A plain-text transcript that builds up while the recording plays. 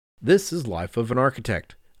This is Life of an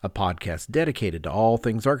Architect, a podcast dedicated to all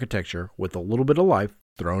things architecture with a little bit of life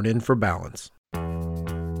thrown in for balance.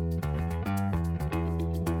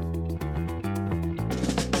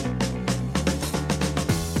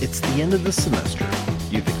 It's the end of the semester.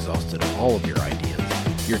 You've exhausted all of your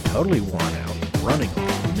ideas. You're totally worn out, running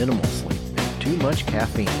on minimal sleep, and too much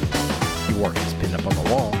caffeine. Your work is pinned up on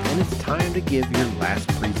the wall, and it's time to give your last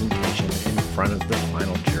presentation in front of the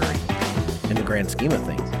final jury. In the grand scheme of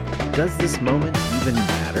things, does this moment even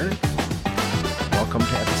matter? Welcome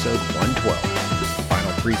to episode 112,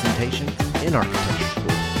 Final Presentation in Architecture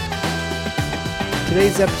School.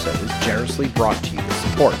 Today's episode is generously brought to you with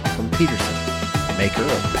support from Peterson, maker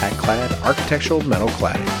of PacClad architectural metal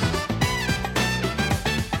cladding.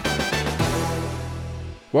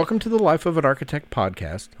 Welcome to the Life of an Architect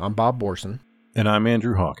podcast. I'm Bob Borson. And I'm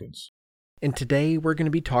Andrew Hawkins. And today we're going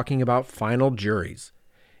to be talking about final juries.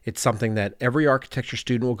 It's something that every architecture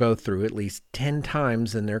student will go through at least 10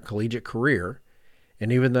 times in their collegiate career.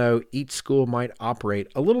 And even though each school might operate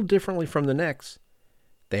a little differently from the next,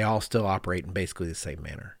 they all still operate in basically the same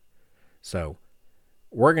manner. So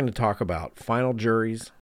we're going to talk about final juries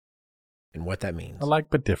and what that means. Alike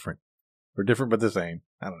but different. Or different but the same.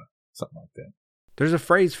 I don't know. Something like that. There's a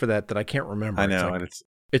phrase for that I can't remember. I know.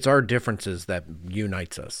 It's our differences that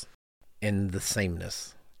unites us in the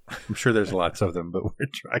sameness. I'm sure there's lots of them, but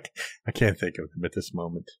I can't think of them at this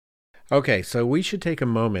moment. Okay, so we should take a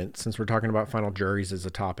moment, since we're talking about final juries as a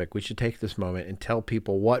topic, we should take this moment and tell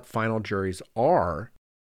people what final juries are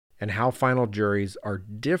and how final juries are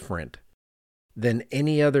different than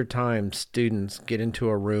any other time students get into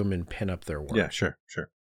a room and pin up their work. Yeah, sure.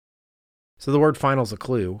 So the word final is a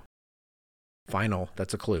clue. Final,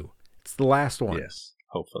 that's a clue. It's the last one. Yes,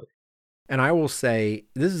 hopefully. And I will say,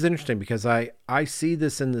 this is interesting because I see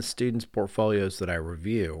this in the students' portfolios that I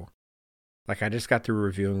review. Like I just got through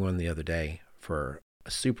reviewing one the other day for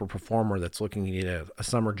a super performer that's looking to get a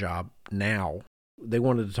summer job now. They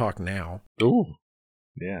wanted to talk now. Ooh,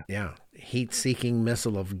 yeah. Yeah. Heat-seeking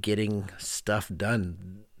missile of getting stuff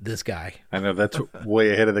done, this guy. I know, that's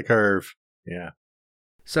way ahead of the curve. Yeah.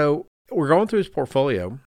 So we're going through his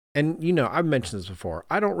portfolio. And, you know, I've mentioned this before.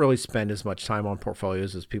 I don't really spend as much time on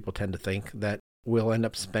portfolios as people tend to think that we'll end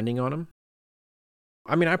up spending on them.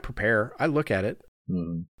 I mean, I prepare. I look at it.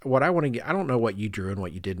 What I want to get, I don't know what you drew and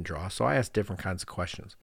what you didn't draw, so I ask different kinds of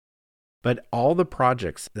questions. But all the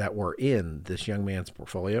projects that were in this young man's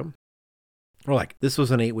portfolio were like, this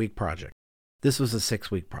was an 8-week project. This was a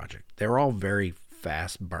 6-week project. They were all very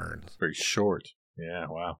fast burns. Very short. Yeah,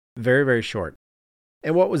 wow. Very, very short.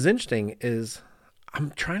 And what was interesting is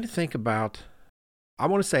I'm trying to think about, I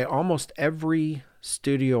want to say almost every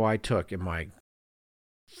studio I took in my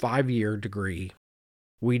 5-year degree,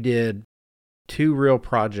 we did 2 real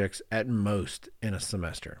projects at most in a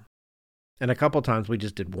semester. And a couple of times we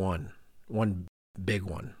just did one big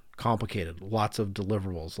one, complicated, lots of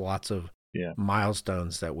deliverables, lots of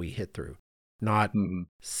milestones that we hit through, not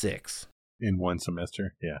 6. In one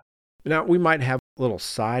semester, yeah. Now, we might have a little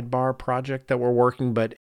sidebar project that we're working,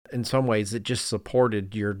 but in some ways, it just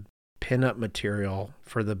supported your pinup material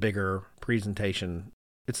for the bigger presentation.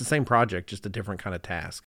 It's the same project, just a different kind of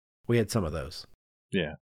task. We had some of those.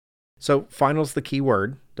 Yeah. So final's the key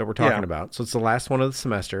word that we're talking about. So it's the last one of the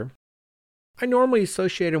semester. I normally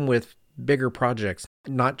associate them with bigger projects,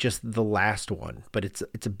 not just the last one, but it's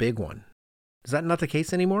a big one. Is that not the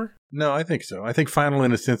case anymore? No, I think so. I think final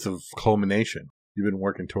in a sense of culmination. You've been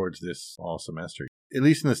working towards this all semester. At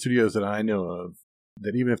least in the studios that I know of,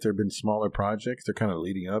 that even if there have been smaller projects, they're kind of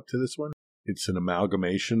leading up to this one. It's an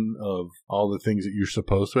amalgamation of all the things that you're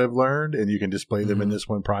supposed to have learned, and you can display them in this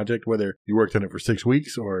one project, whether you worked on it for 6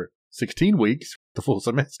 weeks or 16 weeks, the full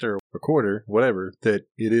semester, or quarter, whatever, that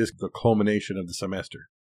it is the culmination of the semester.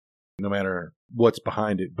 No matter what's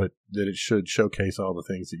behind it, but that it should showcase all the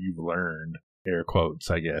things that you've learned, air quotes,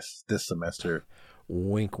 I guess, this semester.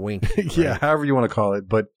 Wink, wink. Yeah, however you want to call it.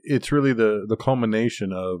 But it's really the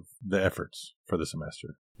culmination of the efforts for the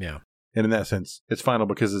semester. Yeah. And in that sense, it's final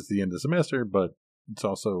because it's the end of the semester, but it's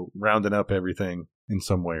also rounding up everything in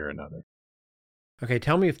some way or another. Okay,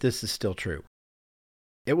 tell me if this is still true.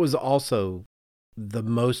 It was also the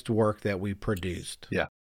most work that we produced. Yeah.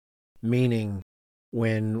 Meaning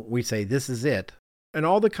when we say this is it, and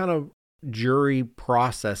all the kind of jury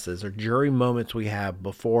processes or jury moments we have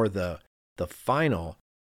before the final,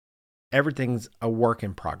 everything's a work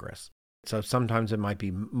in progress. So sometimes it might be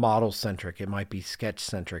model centric, it might be sketch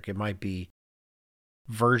centric, it might be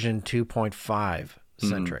version 2.5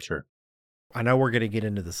 centric. Sure. I know we're going to get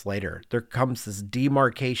into this later. There comes this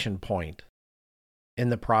demarcation point in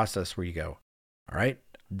the process where you go, all right,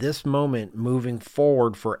 this moment moving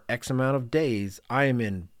forward for X amount of days, I am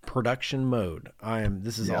in production mode.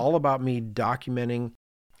 This is all about me documenting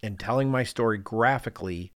and telling my story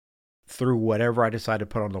graphically through whatever I decide to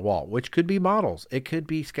put on the wall, which could be models, it could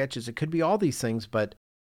be sketches, it could be all these things, but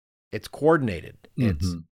it's coordinated.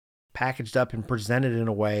 It's packaged up and presented in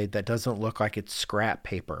a way that doesn't look like it's scrap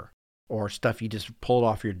paper or stuff you just pulled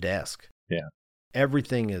off your desk. Yeah.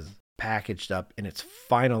 Everything is packaged up and it's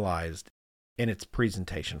finalized in its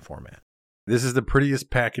presentation format. This is the prettiest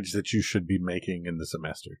package that you should be making in the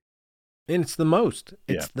semester. And it's the most.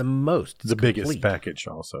 It's the most. It's the complete. Biggest package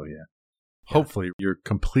also, Hopefully you're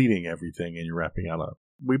completing everything and you're wrapping it up.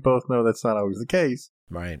 We both know that's not always the case.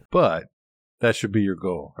 Right. But that should be your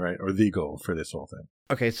goal, right? Or the goal for this whole thing.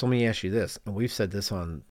 Okay, so let me ask you this. And we've said this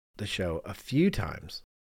on the show a few times.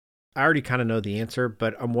 I already kind of know the answer,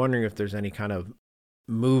 but I'm wondering if there's any kind of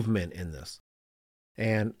movement in this.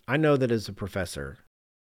 And I know that as a professor,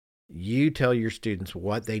 you tell your students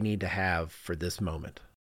what they need to have for this moment.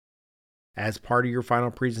 As part of your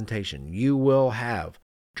final presentation, you will have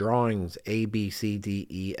drawings A, B, C, D,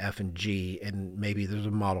 E, F, and G, and maybe there's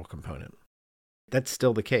a model component. That's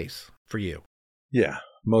still the case for you. Yeah,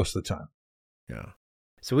 most of the time. Yeah.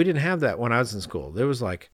 So we didn't have that when I was in school. There was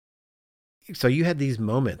so you had these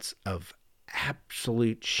moments of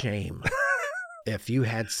absolute shame. If you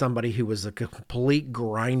had somebody who was a complete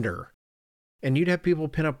grinder, and you'd have people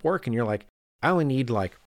pin up work and you're like, I only need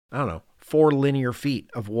 4 linear feet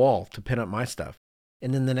of wall to pin up my stuff.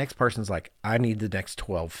 And then the next person's like, I need the next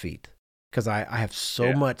 12 feet because I have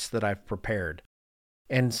so much that I've prepared.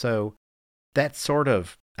 And so that sort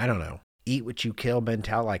of, eat what you kill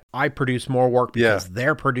mentality. Like, I produce more work because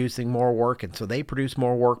they're producing more work. And so they produce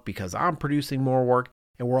more work because I'm producing more work.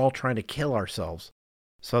 And we're all trying to kill ourselves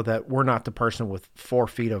so that we're not the person with 4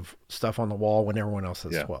 feet of stuff on the wall when everyone else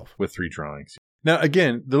has 12. With 3 drawings. Now,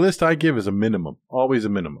 again, the list I give is a minimum, always a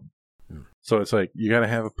minimum. So it's like, you got to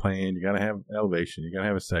have a plan, you got to have elevation, you got to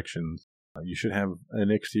have a section. You should have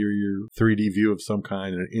an exterior 3D view of some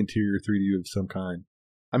kind and an interior 3D view of some kind.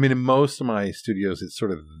 I mean, in most of my studios, it's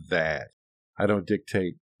sort of that. I don't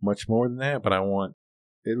dictate much more than that, but I want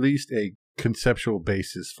at least a conceptual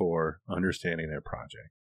basis for understanding their project.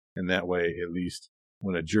 And that way, at least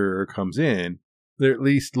when a juror comes in, they're at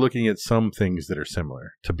least looking at some things that are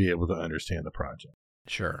similar to be able to understand the project.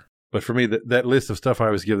 Sure. But for me, that list of stuff I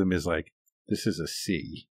always give them is like, this is a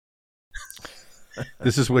C.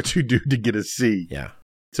 This is what you do to get a C. Yeah.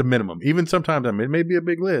 It's a minimum. Even sometimes, it may be a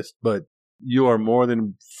big list, but you are more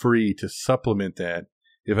than free to supplement that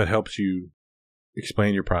if it helps you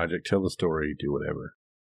explain your project, tell the story, do whatever.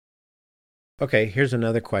 Okay, here's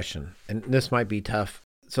another question. And this might be tough.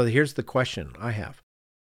 So here's the question I have.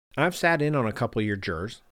 I've sat in on a couple of your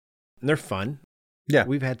jurors, and they're fun. Yeah.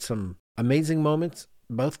 We've had some amazing moments,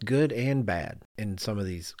 both good and bad, in some of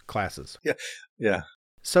these classes. Yeah. Yeah.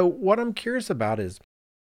 So what I'm curious about is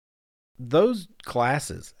those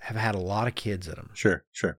classes have had a lot of kids in them. Sure.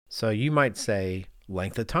 So you might say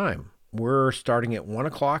length of time. We're starting at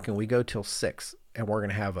 1:00 and we go till 6, and we're going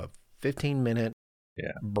to have a 15-minute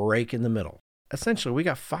break in the middle. Essentially, we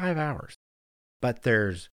got 5 hours, but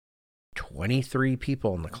there's 23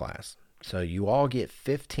 people in the class. So you all get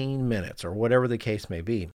 15 minutes or whatever the case may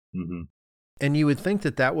be. Mm-hmm. And you would think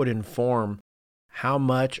that would inform how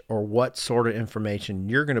much or what sort of information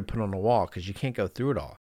you're going to put on the wall, because you can't go through it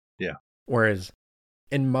all. Yeah. Whereas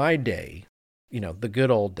in my day, the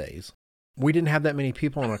good old days, we didn't have that many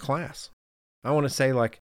people in a class. I want to say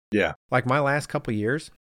like my last couple of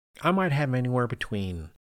years, I might have anywhere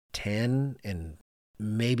between 10 and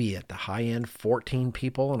maybe at the high end, 14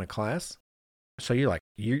 people in a class. So you're like,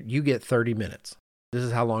 you get 30 minutes. This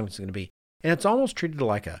is how long it's going to be. And it's almost treated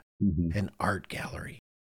like an art gallery.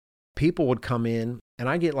 People would come in and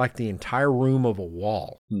I get like the entire room of a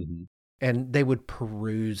wall and they would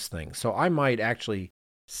peruse things. So I might actually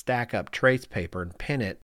stack up trace paper and pin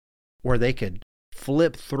it where they could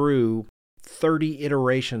flip through 30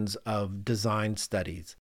 iterations of design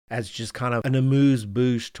studies as just kind of an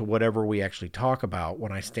amuse-bouche to whatever we actually talk about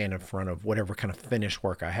when I stand in front of whatever kind of finished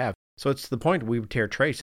work I have. So it's the point we would tear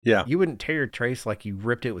trace. Yeah. You wouldn't tear your trace like you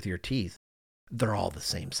ripped it with your teeth. They're all the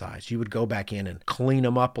same size. You would go back in and clean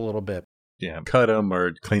them up a little bit. Yeah, cut them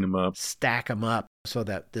or clean them up. Stack them up so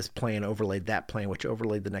that this plan overlaid that plan, which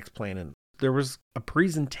overlaid the next plan. And there was a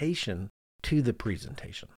presentation to the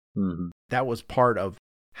presentation. Mm-hmm. That was part of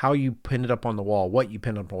how you pinned it up on the wall, what you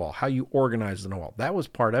pinned up on the wall, how you organized the wall. That was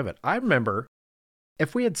part of it. I remember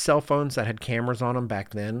if we had cell phones that had cameras on them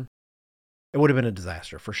back then, it would have been a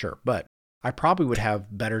disaster for sure. But I probably would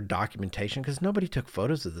have better documentation because nobody took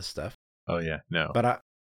photos of this stuff. Oh, yeah. No. But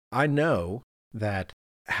I know that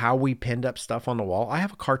how we pinned up stuff on the wall. I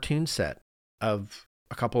have a cartoon set of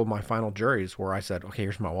a couple of my final juries where I said, okay,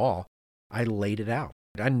 here's my wall. I laid it out.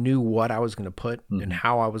 I knew what I was going to put and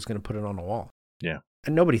how I was going to put it on the wall. Yeah.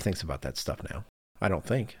 And nobody thinks about that stuff now. I don't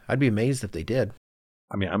think. I'd be amazed if they did.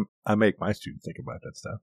 I mean, I make my students think about that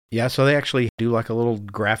stuff. Yeah, so they actually do like a little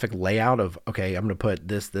graphic layout of, okay, I'm going to put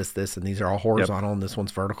this, and these are all horizontal and this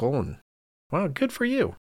one's vertical. And, well, good for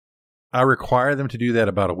you. I require them to do that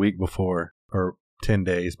about a week before or 10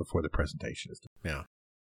 days before the presentation is done. Yeah.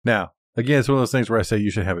 Now, again, it's one of those things where I say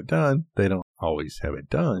you should have it done. They don't always have it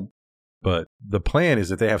done. But the plan is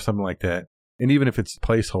that they have something like that. And even if it's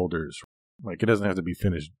placeholders, like it doesn't have to be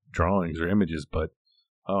finished drawings or images, but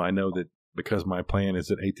I know that because my plan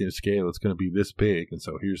is at 1/8 scale, it's going to be this big. And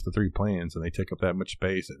so here's the 3 plans and they take up that much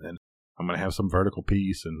space. And then I'm going to have some vertical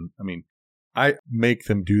piece. And I mean, I make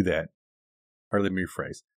them do that. Or let me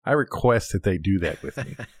rephrase. I request that they do that with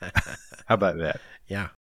me. How about that? Yeah.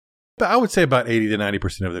 But I would say about 80 to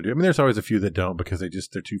 90% of them do. I mean, there's always a few that don't because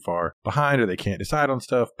they're too far behind or they can't decide on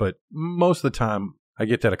stuff. But most of the time, I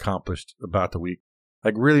get that accomplished about the week.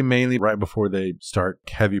 Like really mainly right before they start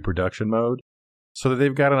heavy production mode so that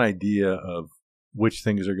they've got an idea of which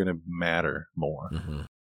things are going to matter more. Mm-hmm.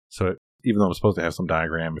 So even though I'm supposed to have some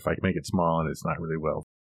diagram, if I can make it small and it's not really well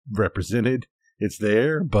represented, it's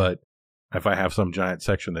there. But if I have some giant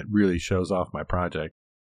section that really shows off my project,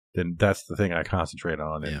 then that's the thing I concentrate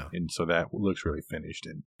on. And so that looks really finished.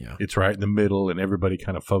 And it's right in the middle and everybody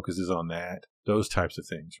kind of focuses on that. Those types of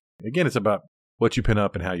things. Again, it's about what you pin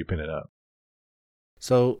up and how you pin it up.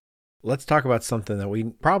 So let's talk about something that we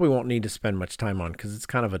probably won't need to spend much time on because it's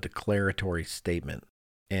kind of a declaratory statement.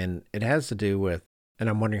 And it has to do with, and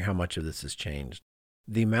I'm wondering how much of this has changed,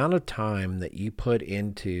 the amount of time that you put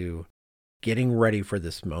into getting ready for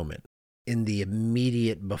this moment in the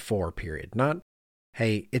immediate before period. Not,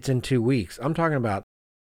 hey, it's in 2 weeks. I'm talking about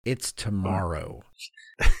it's tomorrow.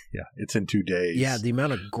 Yeah, it's in 2 days. Yeah, the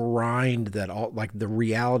amount of grind that all, like the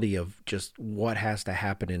reality of just what has to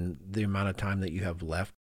happen in the amount of time that you have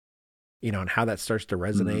left, you know, and how that starts to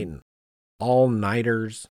resonate and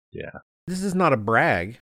all-nighters. Yeah. This is not a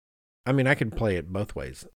brag. I mean, I could play it both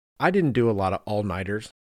ways. I didn't do a lot of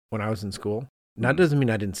all-nighters when I was in school. Now, that doesn't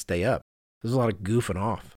mean I didn't stay up. There's a lot of goofing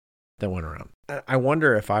off that went around. I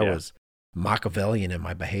wonder if I was Machiavellian in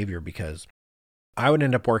my behavior because I would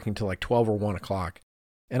end up working till like 12 or 1 o'clock.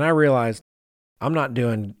 And I realized I'm not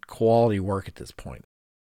doing quality work at this point,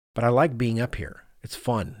 but I like being up here. It's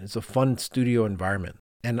fun. It's a fun studio environment.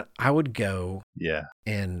 And I would go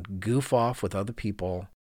and goof off with other people.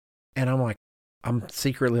 And I'm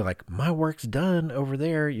secretly like, my work's done over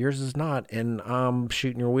there. Yours is not. And I'm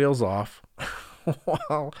shooting your wheels off.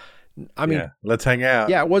 Well, I mean, let's hang out.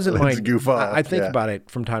 Yeah, it wasn't let's goof off. I think about it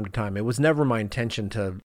from time to time. It was never my intention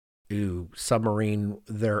to submarine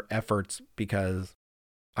their efforts because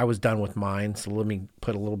I was done with mine. So let me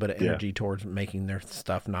put a little bit of energy towards making their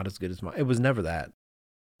stuff not as good as mine. It was never that.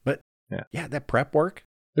 But that prep work.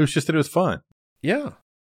 It was just that it was fun. Yeah.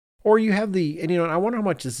 Or you have and I wonder how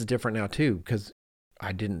much this is different now too, because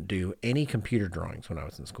I didn't do any computer drawings when I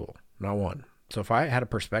was in school. Not one. So if I had a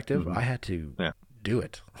perspective, I had to do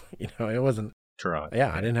it. It wasn't. Try.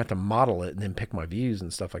 Yeah, I didn't have to model it and then pick my views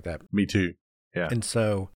and stuff like that. Me too. Yeah. And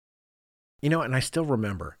so, and I still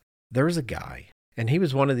remember there was a guy, and he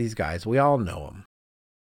was one of these guys. We all know him.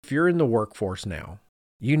 If you're in the workforce now,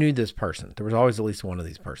 you knew this person. There was always at least one of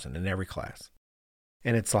these person in every class.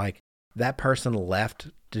 And it's like that person left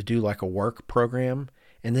to do like a work program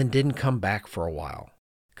and then didn't come back for a while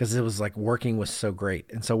because it was like working was so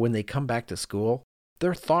great. And so when they come back to school,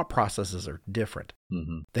 their thought processes are different.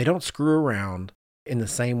 Mm-hmm. They don't screw around in the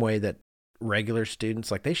same way that regular students,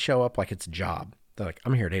 like they show up like it's a job. They're like,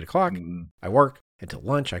 I'm here at 8 o'clock. Mm-hmm. I work until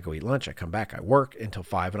lunch. I go eat lunch. I come back. I work until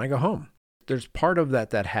 5 and I go home. There's part of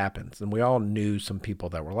that happens. And we all knew some people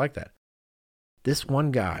that were like that. This one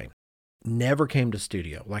guy never came to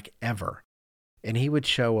studio, like ever. And he would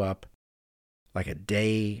show up like a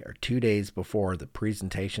day or 2 days before the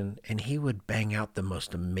presentation, and he would bang out the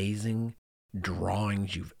most amazing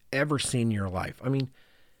drawings you've ever seen in your life. I mean,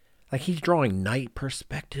 like he's drawing night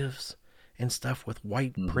perspectives and stuff with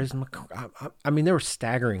white prism. I mean, they were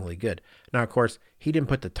staggeringly good. Now, of course, he didn't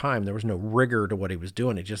put the time. There was no rigor to what he was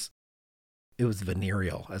doing. It was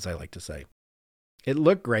venereal, as I like to say. It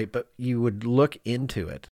looked great, but you would look into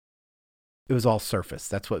it. It was all surface.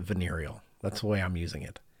 That's what venereal. That's the way I'm using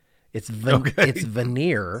it. It's it's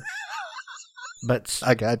veneer, but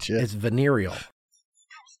I got you. It's venereal.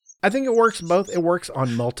 I think it works both. It works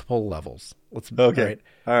on multiple levels. All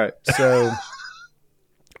right. So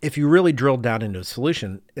if you really drilled down into a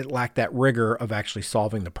solution, it lacked that rigor of actually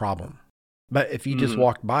solving the problem. But if you just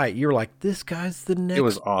walked by it, you're like, this guy's the next. It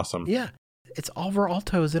was awesome. Yeah. It's Alvar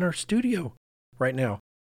Aalto's in our studio right now.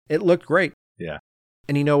 It looked great. Yeah.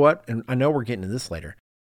 And you know what? And I know we're getting to this later.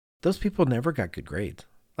 Those people never got good grades.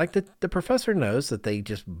 Like the professor knows that they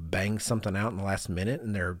just banged something out in the last minute,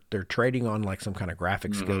 and they're trading on like some kind of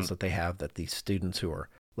graphic skills that they have that these students who are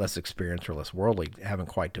less experienced or less worldly haven't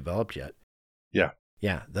quite developed yet. Yeah.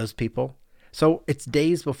 Yeah, those people. So it's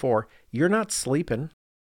days before. You're not sleeping.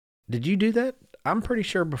 Did you do that? I'm pretty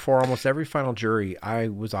sure before almost every final jury, I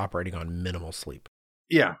was operating on minimal sleep.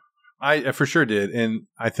 Yeah, I for sure did. And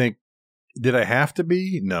I think, did I have to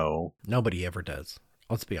be? No. Nobody ever does.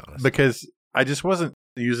 Let's be honest. Because I just wasn't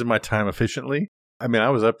using my time efficiently. I mean, I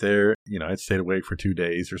was up there, I'd stayed awake for 2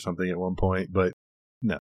 days or something at one point, but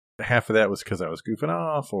no. Half of that was because I was goofing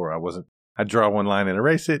off, or I'd draw one line and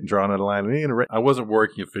erase it and draw another line and erase. I wasn't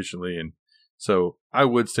working efficiently. And so I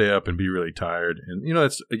would stay up and be really tired. And,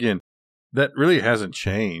 that's, again, that really hasn't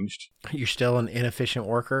changed. You're still an inefficient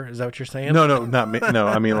worker? Is that what you're saying? No, not me. No,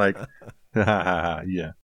 I mean, like,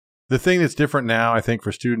 yeah. The thing that's different now, I think,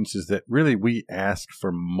 for students is that really we ask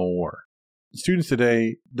for more. Students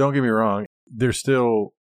today, don't get me wrong, they're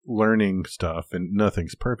still learning stuff and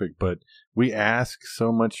nothing's perfect, but we ask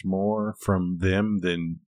so much more from them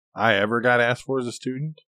than I ever got asked for as a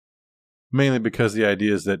student. Mainly because the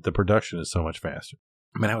idea is that the production is so much faster.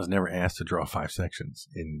 I mean, I was never asked to draw 5 sections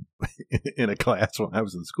in a class when I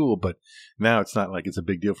was in school, but now it's not like it's a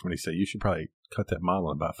big deal for me to say, you should probably cut that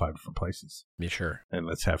model in about 5 different places. Yeah, sure. And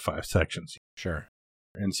let's have 5 sections. Sure.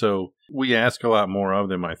 And so we ask a lot more of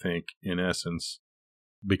them, I think, in essence,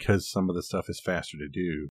 because some of the stuff is faster to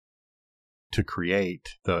do, to create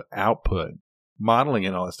the output. Modeling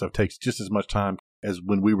and all that stuff takes just as much time as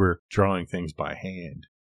when we were drawing things by hand.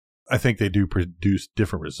 I think they do produce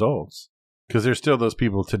different results. Because there's still those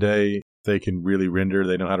people today, they can really render,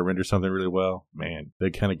 they know how to render something really well. Man, they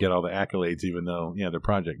kind of get all the accolades, even though, their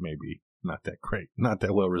project may be not that great, not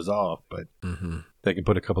that well resolved, but they can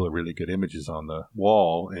put a couple of really good images on the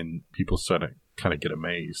wall and people sort of kind of get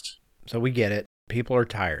amazed. So we get it. People are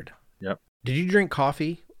tired. Yep. Did you drink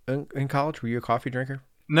coffee in college? Were you a coffee drinker?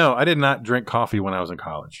 No, I did not drink coffee when I was in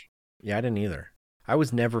college. Yeah, I didn't either. I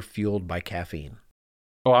was never fueled by caffeine.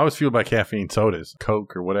 Oh, I was fueled by caffeine sodas,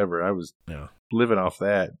 Coke or whatever. I was living off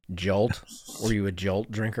that. Jolt? Were you a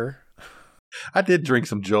Jolt drinker? I did drink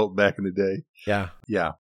some Jolt back in the day. Yeah.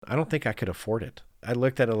 Yeah. I don't think I could afford it. I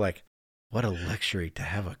looked at it like, what a luxury to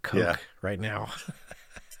have a Coke right now.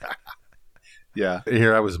 Yeah.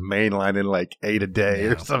 Here I was mainlining like 8 a day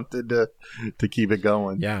or something to keep it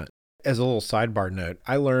going. Yeah. As a little sidebar note,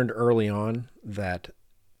 I learned early on that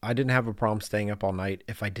I didn't have a problem staying up all night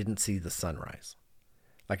if I didn't see the sunrise.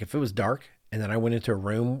 Like if it was dark and then I went into a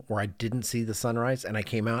room where I didn't see the sunrise and I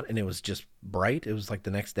came out and it was just bright, it was like the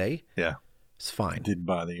next day. Yeah. It's fine. It didn't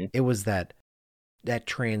bother you. It was that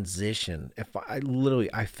transition. If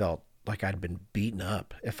I felt like I'd been beaten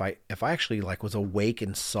up. If I actually like was awake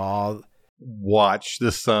and watch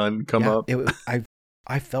the sun come up.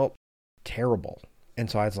 I felt terrible. And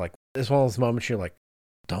so I was like, it's one of those moments you're like,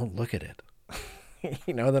 don't look at it.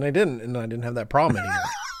 Then I didn't, and I didn't have that problem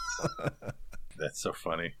anymore. That's so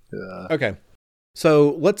funny. Okay.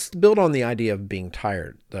 So let's build on the idea of being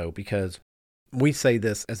tired, though, because we say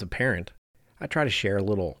this as a parent. I try to share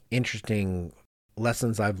little interesting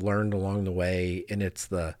lessons I've learned along the way, and it's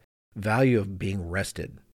the value of being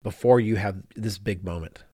rested before you have this big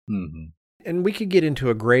moment. Mm-hmm. And we could get into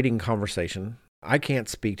a grading conversation. I can't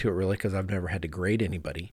speak to it really because I've never had to grade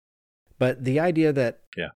anybody. But the idea that,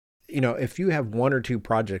 if you have 1 or 2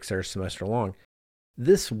 projects that are semester long,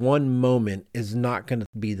 this one moment is not going to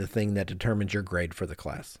be the thing that determines your grade for the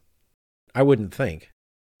class. I wouldn't think.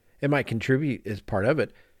 It might contribute as part of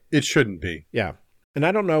it. It shouldn't be. Yeah. And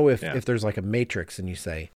I don't know if there's like a matrix and you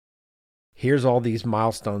say, here's all these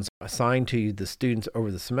milestones assigned to you, the students over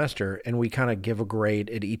the semester, and we kind of give a grade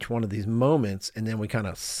at each one of these moments, and then we kind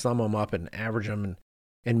of sum them up and average them,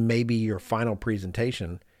 and maybe your final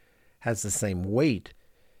presentation has the same weight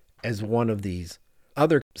as one of these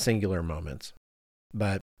other singular moments.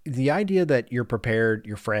 But the idea that you're prepared,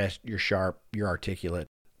 you're fresh, you're sharp, you're articulate,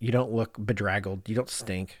 you don't look bedraggled, you don't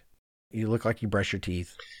stink, you look like you brush your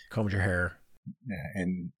teeth, combed your hair. Yeah,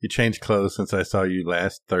 and you changed clothes since I saw you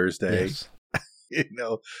last Thursday. Yes.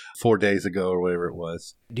 4 days ago or whatever it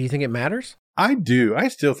was. Do you think it matters? I do. I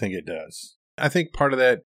still think it does. I think part of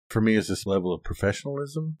that for me is this level of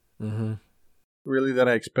professionalism, really, that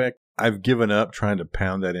I expect. I've given up trying to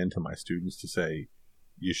pound that into my students to say,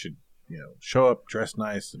 you should, show up, dress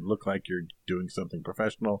nice, and look like you're doing something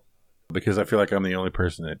professional. Because I feel like I'm the only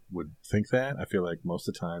person that would think that. I feel like most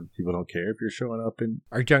of the time people don't care if you're showing up in.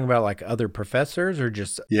 Are you talking about like other professors or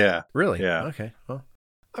just? Yeah. Really? Yeah. Okay. Well,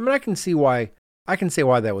 I mean, I can see why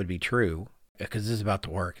that would be true because this is about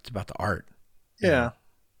the work. It's about the art. Yeah.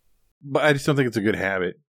 But I just don't think it's a good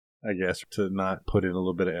habit, I guess, to not put in a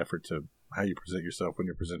little bit of effort to how you present yourself when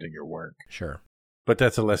you're presenting your work. Sure. But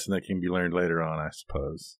that's a lesson that can be learned later on, I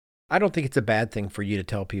suppose. I don't think it's a bad thing for you to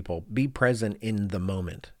tell people, be present in the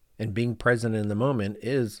moment. And being present in the moment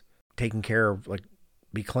is taking care of, like,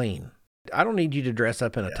 be clean. I don't need you to dress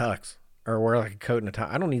up in a tux or wear like a coat and a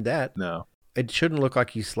tie. I don't need that. No. It shouldn't look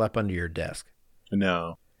like you slept under your desk.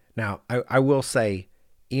 No. Now, I will say,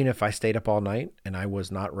 even if I stayed up all night and I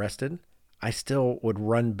was not rested, I still would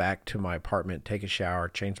run back to my apartment, take a shower,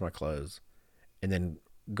 change my clothes, and then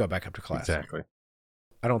go back up to class. Exactly.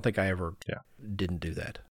 I don't think I ever didn't do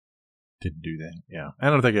that. Didn't do that. Yeah.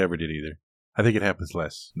 I don't think I ever did either. I think it happens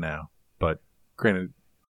less now. But granted,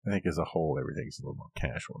 I think as a whole, everything's a little more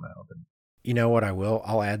casual now. You know what?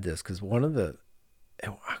 I'll add this because I'm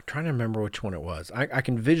trying to remember which one it was. I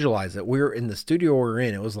can visualize it. We were in the studio we were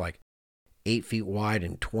in. It was like 8 feet wide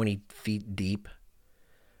and 20 feet deep.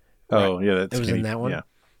 Oh, right. Yeah. That's it was in that one. Yeah.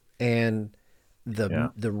 And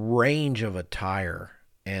the range of attire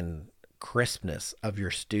and crispness of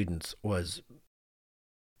your students was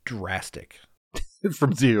drastic.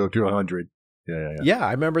 From 0 to 100. Yeah,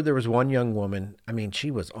 I remember there was one young woman. I mean, she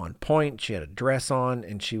was on point. She had a dress on,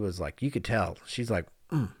 and she was like, you could tell. She's like,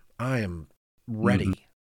 I am ready. Mm-hmm.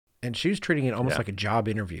 And she was treating it almost like a job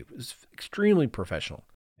interview. It was extremely professional.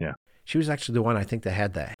 Yeah. She was actually the one, I think, that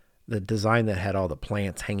had the design that had all the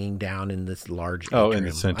plants hanging down in this large atrium. In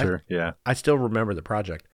the center, I still remember the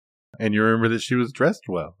project. And you remember that she was dressed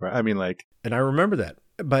well, right? I mean, like... And I remember that.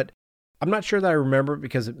 But I'm not sure that I remember it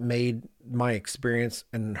because it made my experience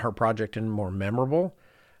and her project more memorable.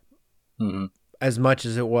 Mm-hmm. As much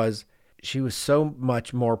as it was, she was so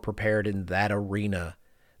much more prepared in that arena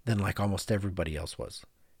than like almost everybody else was.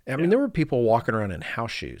 I mean, there were people walking around in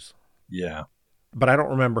house shoes. Yeah. But I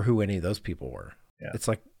don't remember who any of those people were. Yeah. It's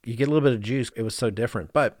like you get a little bit of juice. It was so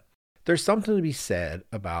different. But there's something to be said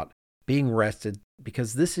about being rested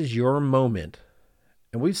because this is your moment.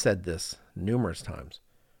 And we've said this numerous times.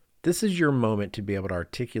 This is your moment to be able to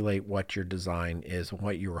articulate what your design is and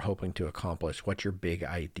what you were hoping to accomplish, what your big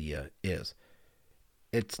idea is.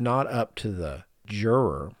 It's not up to the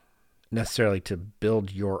juror necessarily to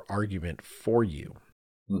build your argument for you.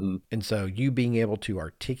 Mm-hmm. And so you being able to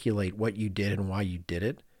articulate what you did and why you did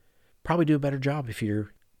it, probably do a better job if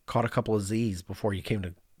you're caught a couple of Z's before you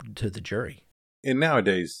came to the jury. And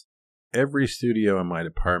nowadays, every studio in my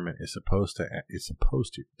department is supposed to.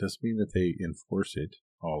 Doesn't mean that they enforce it,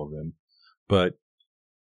 all of them, but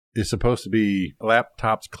it's supposed to be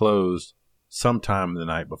laptops closed sometime the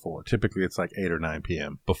night before. Typically, it's like 8 or 9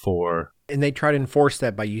 p.m. before. And they try to enforce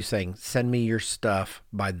that by you saying, send me your stuff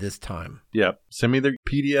by this time. Yep. Send me the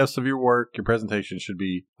PDFs of your work. Your presentation should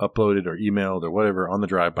be uploaded or emailed or whatever on the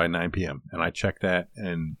drive by 9 p.m. And I check that,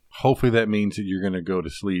 and hopefully that means that you're going to go to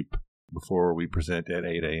sleep before we present at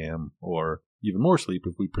 8 a.m. or even more sleep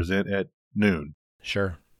if we present at noon.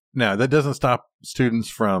 Sure. Now, that doesn't stop students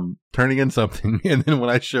from turning in something, and then when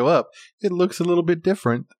I show up, it looks a little bit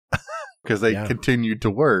different because they continued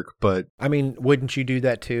to work, but... I mean, wouldn't you do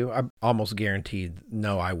that too? I'm almost guaranteed,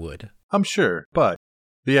 no, I would. I'm sure, but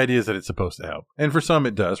the idea is that it's supposed to help. And for some,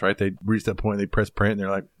 it does, right? They reach that point, they press print, and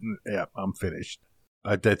they're like, yeah, I'm finished.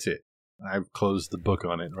 That's it. I've closed the book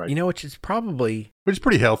on it, right? You know, which is pretty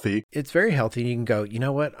healthy. It's very healthy. You can go, you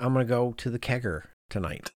know what? I'm going to go to the kegger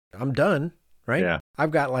tonight. I'm done. Right? Yeah.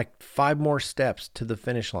 I've got like 5 more steps to the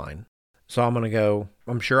finish line. So I'm going to go.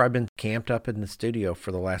 I'm sure I've been camped up in the studio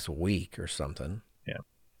for the last week or something. Yeah.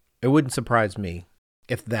 It wouldn't surprise me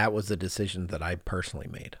if that was the decision that I personally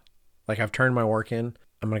made. Like I've turned my work in.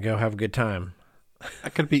 I'm going to go have a good time. I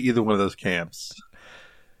could be either one of those camps.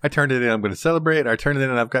 I turned it in. I'm going to celebrate. I turned it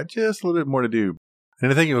in and I've got just a little bit more to do.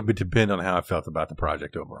 And I think it would depend on how I felt about the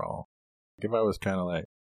project overall. If I was kind of like,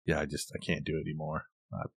 I can't do it anymore.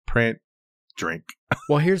 Print. Drink.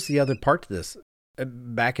 Well, here's the other part to this.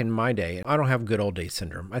 Back in my day, I don't have good old day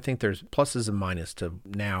syndrome. I think there's pluses and minuses to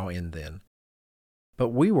now and then. But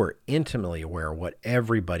we were intimately aware of what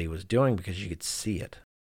everybody was doing because you could see it.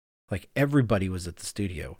 Like everybody was at the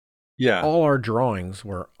studio. Yeah. All our drawings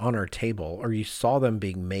were on our table, or you saw them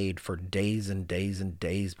being made for days and days and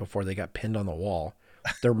days before they got pinned on the wall.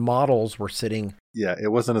 Their models were sitting. Yeah,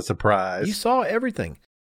 it wasn't a surprise. You saw everything.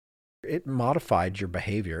 It modified your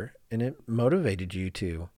behavior and it motivated you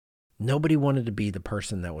to. Nobody wanted to be the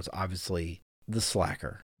person that was obviously the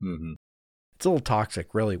slacker. Mm-hmm. It's a little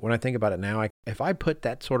toxic, really. When I think about it now, if I put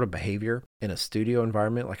that sort of behavior in a studio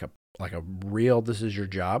environment, like a real, this is your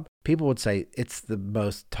job, people would say it's the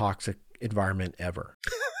most toxic environment ever.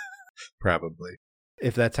 Probably.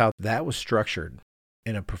 If that's how that was structured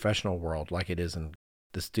in a professional world, like it is in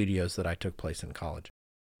the studios that I took place in college.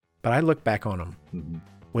 But I look back on them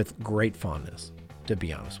with great fondness, to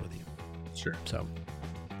be honest with you. Sure. So,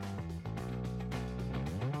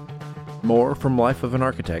 More from Life of an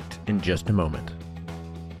Architect in just a moment.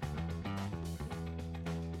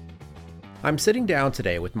 I'm sitting down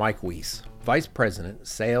today with Mike Weiss, Vice President,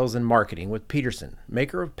 Sales and Marketing with Peterson,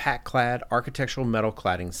 maker of PacClad architectural metal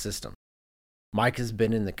cladding system. Mike has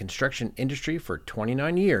been in the construction industry for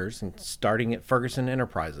 29 years, and starting at Ferguson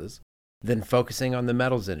Enterprises, then focusing on the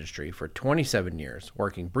metals industry for 27 years,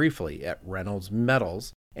 working briefly at Reynolds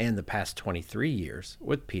Metals, and the past 23 years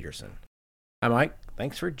with Peterson. Hi, Mike.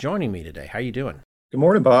 Thanks for joining me today. How you doing? Good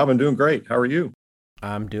morning, Bob. I'm doing great. How are you?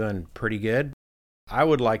 I'm doing pretty good. I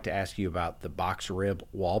would like to ask you about the box rib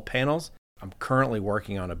wall panels. I'm currently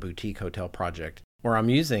working on a boutique hotel project where I'm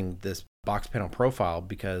using this box panel profile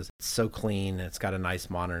because it's so clean and it's got a nice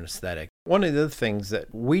modern aesthetic. One of the things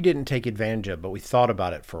that we didn't take advantage of, but we thought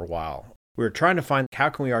about it for a while. We were trying to find how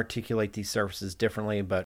can we articulate these surfaces differently,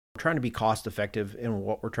 but we're trying to be cost effective in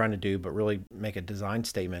what we're trying to do, but really make a design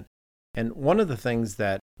statement. And one of the things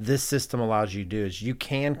that this system allows you to do is you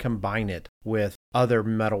can combine it with other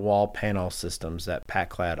metal wall panel systems that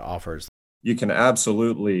PacClad offers. You can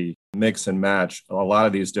absolutely mix and match a lot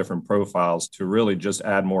of these different profiles to really just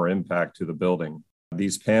add more impact to the building.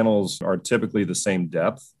 These panels are typically the same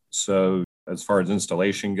depth. So as far as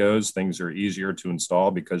installation goes, things are easier to install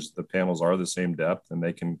because the panels are the same depth and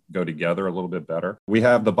they can go together a little bit better. We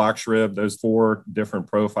have the box rib, those 4 different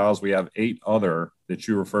profiles. We have 8 other that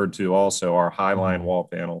you referred to also are highline wall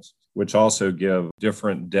panels, which also give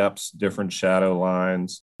different depths, different shadow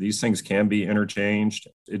lines. These things can be interchanged.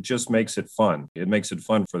 It just makes it fun. It makes it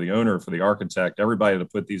fun for the owner, for the architect, everybody to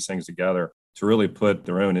put these things together to really put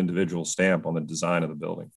their own individual stamp on the design of the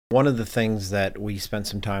building. One of the things that we spent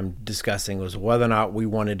some time discussing was whether or not we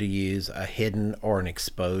wanted to use a hidden or an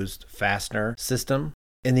exposed fastener system.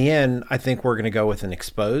 In the end, I think we're going to go with an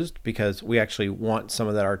exposed because we actually want some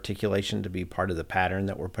of that articulation to be part of the pattern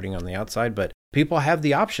that we're putting on the outside, but people have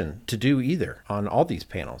the option to do either on all these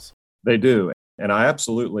panels. They do. And I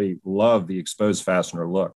absolutely love the exposed fastener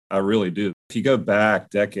look. I really do. If you go back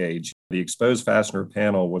decades, the exposed fastener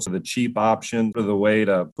panel was the cheap option for the way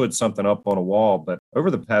to put something up on a wall. But over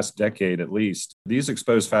the past decade, at least, these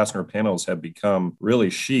exposed fastener panels have become really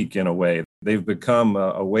chic in a way. They've become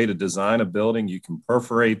a way to design a building. You can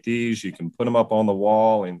perforate these, you can put them up on the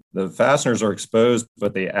wall, and the fasteners are exposed,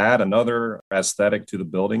 but they add another aesthetic to the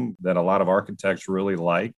building that a lot of architects really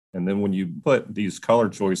like. And then when you put these color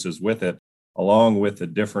choices with it, along with the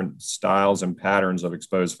different styles and patterns of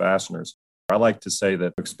exposed fasteners. I like to say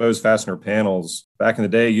that exposed fastener panels back in the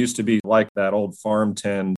day used to be like that old farm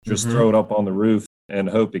tin, just throw it up on the roof and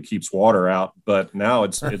hope it keeps water out. But now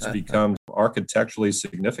it's become architecturally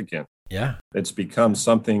significant. Yeah. It's become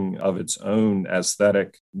something of its own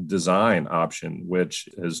aesthetic design option, which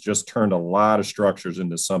has just turned a lot of structures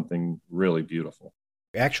into something really beautiful.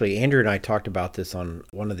 Actually, Andrew and I talked about this on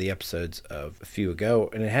one of the episodes of a few ago,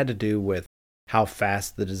 and it had to do with how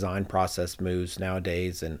fast the design process moves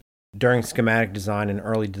nowadays. And during schematic design and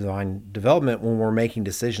early design development, when we're making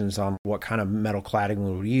decisions on what kind of metal cladding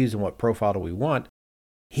we will use and what profile do we want,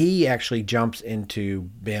 he actually jumps into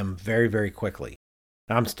BIM very, very quickly.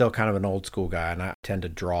 Now, I'm still kind of an old school guy, and I tend to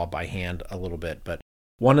draw by hand a little bit. But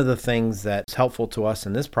one of the things that's helpful to us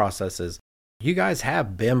in this process is you guys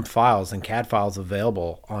have BIM files and CAD files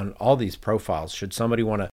available on all these profiles. Should somebody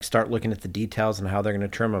want to start looking at the details and how they're going to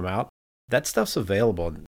trim them out, that stuff's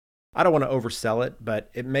available. I don't want to oversell it, but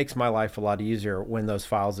it makes my life a lot easier when those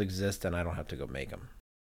files exist and I don't have to go make them.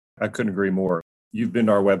 I couldn't agree more. You've been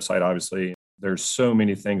to our website, obviously. There's so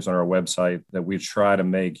many things on our website that we try to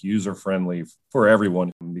make user-friendly for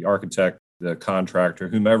everyone, the architect, the contractor,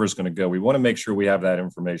 whomever's going to go. We want to make sure we have that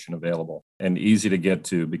information available and easy to get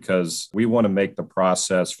to because we want to make the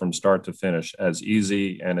process from start to finish as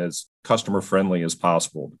easy and as customer-friendly as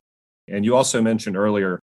possible. And you also mentioned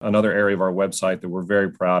earlier another area of our website that we're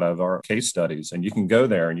very proud of are case studies. And you can go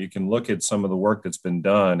there and you can look at some of the work that's been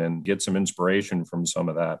done and get some inspiration from some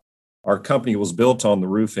of that. Our company was built on the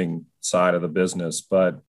roofing side of the business,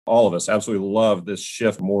 but all of us absolutely love this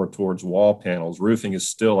shift more towards wall panels. Roofing is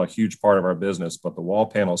still a huge part of our business, but the wall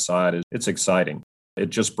panel side, it's exciting. It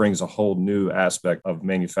just brings a whole new aspect of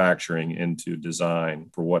manufacturing into design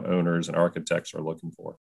for what owners and architects are looking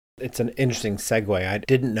for. It's an interesting segue. I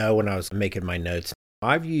didn't know when I was making my notes.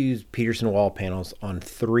 I've used Peterson wall panels on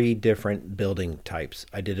 3 different building types.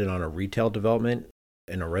 I did it on a retail development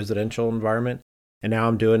in a residential environment, and now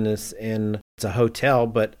I'm doing this in it's a hotel.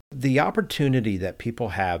 But the opportunity that people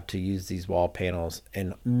have to use these wall panels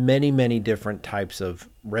in many, many different types of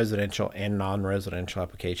residential and non-residential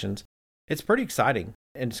applications, it's pretty exciting.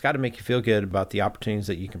 And it's got to make you feel good about the opportunities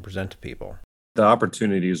that you can present to people. The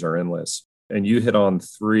opportunities are endless. And you hit on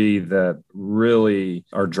 3 that really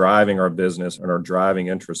are driving our business and are driving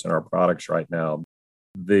interest in our products right now.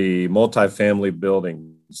 The multifamily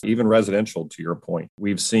buildings, even residential, to your point.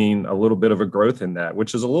 We've seen a little bit of a growth in that,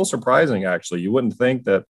 which is a little surprising, actually. You wouldn't think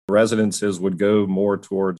that residences would go more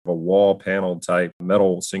towards a wall panel type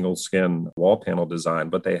metal single skin wall panel design,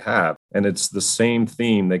 but they have. And it's the same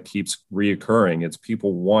theme that keeps reoccurring. It's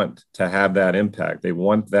people want to have that impact. They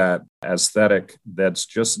want that aesthetic that's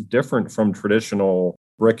just different from traditional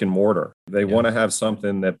brick and mortar. They want to have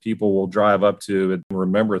something that people will drive up to and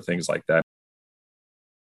remember things like that.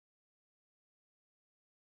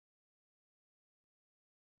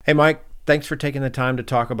 Hey, Mike, thanks for taking the time to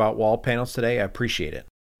talk about wall panels today. I appreciate it.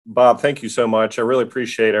 Bob, thank you so much. I really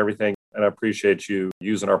appreciate everything, and I appreciate you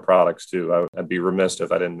using our products too. I'd be remiss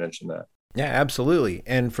if I didn't mention that. Yeah, absolutely.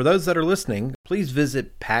 And for those that are listening, please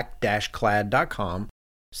visit pack-clad.com,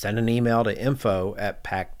 send an email to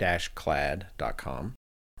info@pack-clad.com,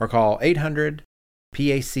 or call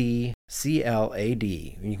 800-PAC-CLAD.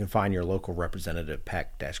 You can find your local representative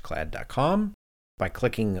pack-clad.com by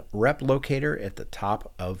clicking Rep Locator at the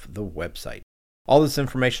top of the website. All this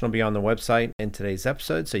information will be on the website in today's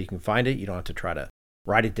episode, so you can find it. You don't have to try to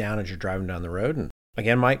write it down as you're driving down the road. And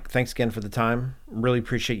again, Mike, thanks again for the time. Really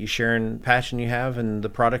appreciate you sharing the passion you have and the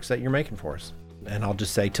products that you're making for us. And I'll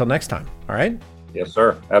just say till next time. All right? Yes,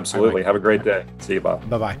 sir. Absolutely. Have a great day. See you, Bob.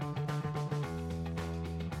 Bye-bye.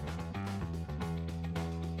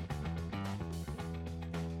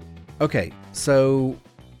 Okay, so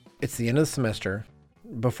it's the end of the semester.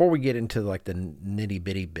 Before we get into like the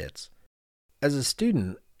nitty-bitty bits, as a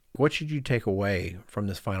student, what should you take away from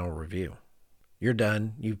this final review? You're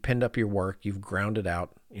done. You've pinned up your work. You've ground it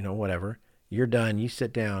out, whatever. You're done. You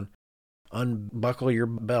sit down, unbuckle your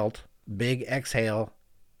belt, big exhale.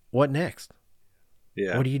 What next?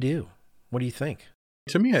 Yeah. What do you do? What do you think?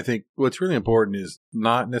 To me, I think what's really important is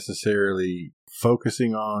not necessarily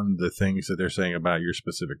focusing on the things that they're saying about your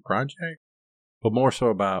specific project, but more so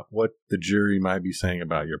about what the jury might be saying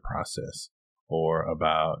about your process or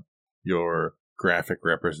about your graphic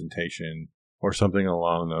representation or something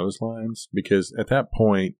along those lines. Because at that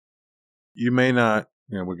point, you may not,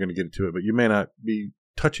 we're going to get into it, but you may not be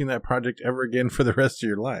touching that project ever again for the rest of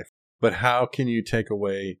your life. But how can you take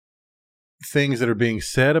away things that are being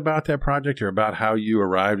said about that project or about how you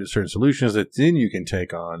arrived at certain solutions that then you can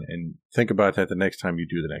take on and think about that the next time you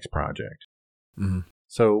do the next project? Mm-hmm.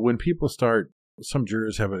 So when people some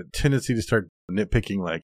jurors have a tendency to start nitpicking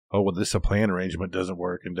like, oh, well, this plan arrangement doesn't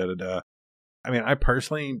work and da-da-da. I mean, I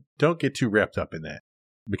personally don't get too wrapped up in that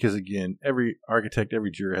because, again, every architect, every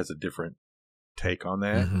juror has a different take on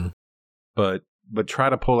that. Mm-hmm. But try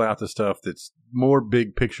to pull out the stuff that's more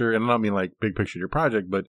big picture, and I don't mean like big picture to your project,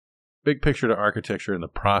 but big picture to architecture and the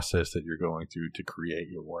process that you're going through to create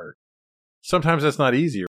your work. Sometimes that's not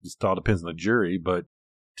easy. It just all depends on the jury, but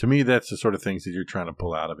to me, that's the sort of things that you're trying to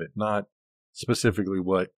pull out of it, not specifically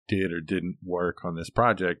what did or didn't work on this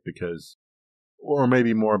project or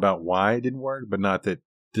maybe more about why it didn't work, but not that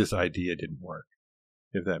this idea didn't work,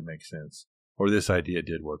 if that makes sense. Or this idea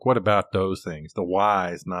did work. What about those things? The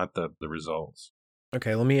whys, not the results.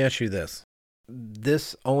 Okay, let me ask you this.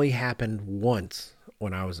 This only happened once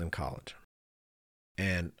when I was in college.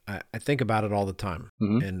 And I think about it all the time.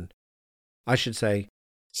 Mm-hmm. And I should say,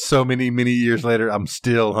 so many years later, I'm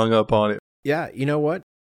still hung up on it. Yeah, you know what?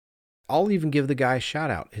 I'll even give the guy a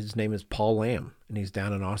shout out. His name is Paul Lamb, and he's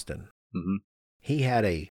down in Austin. Mm-hmm. He had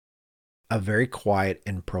a very quiet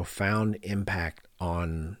and profound impact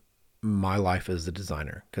on my life as a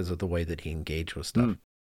designer because of the way that he engaged with stuff.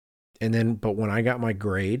 But when I got my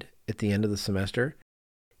grade at the end of the semester,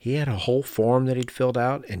 he had a whole form that he'd filled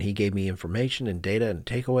out, and he gave me information and data and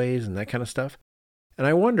takeaways and that kind of stuff. And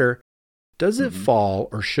I wonder, does it fall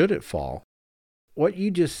or should it fall? What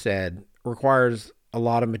you just said requires a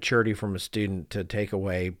lot of maturity from a student to take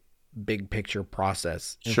away big picture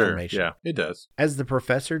process information. Sure, yeah, it does. As the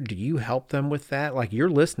professor, do you help them with that? Like, you're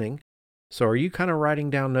listening. So are you kind of writing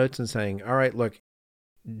down notes and saying, all right, look,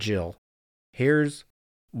 Jill, here's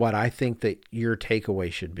what I think that your takeaway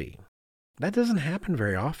should be. That doesn't happen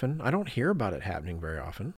very often. I don't hear about it happening very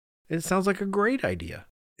often. It sounds like a great idea.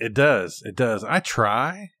 It does. I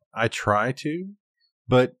try to,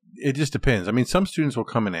 but it just depends. I mean, some students will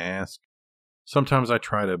come and ask. sometimes I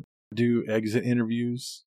try to do exit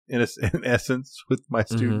interviews in essence with my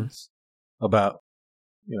students about,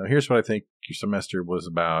 here's what I think your semester was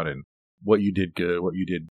about and what you did good, what you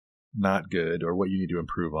did not good, or what you need to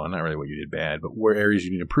improve on. Not really what you did bad, but where areas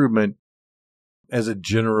you need improvement as a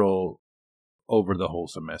general over the whole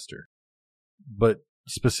semester. But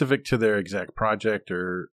specific to their exact project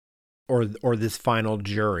or this final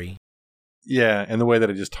jury. Yeah, and the way that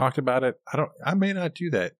I just talked about it, I may not do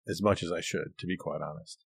that as much as I should, to be quite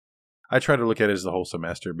honest. I try to look at it as the whole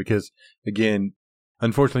semester because, again,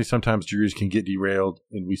 unfortunately, sometimes juries can get derailed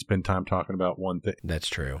and we spend time talking about one thing. That's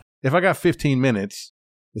true. If I got 15 minutes,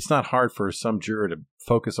 it's not hard for some juror to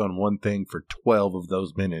focus on one thing for 12 of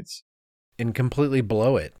those minutes. And completely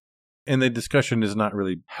blow it. And the discussion is not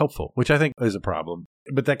really helpful, which I think is a problem.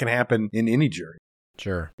 But that can happen in any jury.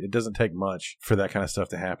 Sure. It doesn't take much for that kind of stuff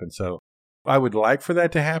to happen. So I would like for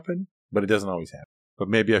that to happen, but it doesn't always happen. But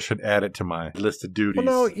maybe I should add it to my list of duties.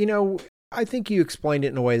 Well, no, I think you explained it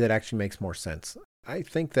in a way that actually makes more sense. I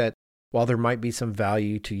think that while there might be some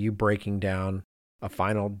value to you breaking down a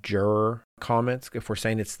final juror comments, if we're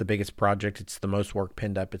saying it's the biggest project, it's the most work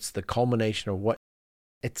pinned up, it's the culmination of what,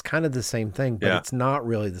 it's kind of the same thing, but it's not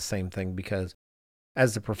really the same thing because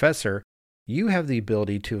as the professor, you have the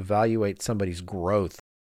ability to evaluate somebody's growth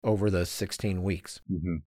over those 16 weeks.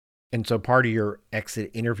 Mm-hmm. And so part of your exit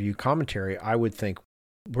interview commentary, I would think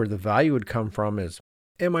where the value would come from is,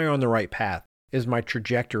 am I on the right path? Is my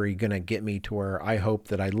trajectory going to get me to where I hope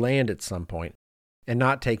that I land at some point? And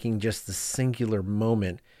not taking just the singular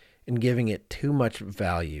moment and giving it too much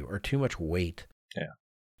value or too much weight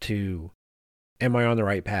to, am I on the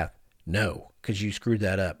right path? No, because you screwed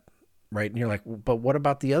that up, right? And you're like, but what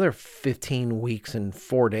about the other 15 weeks and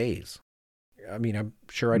 4 days? I mean, I'm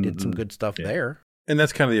sure I did some good stuff there. And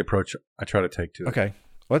that's kind of the approach I try to take to it. Okay.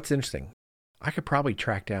 Well, that's interesting. I could probably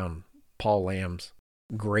track down Paul Lamb's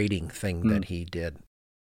grading thing that he did.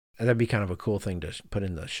 And that'd be kind of a cool thing to put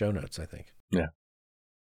in the show notes, I think. Yeah.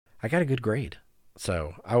 I got a good grade.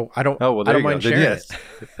 So I don't mind then sharing it.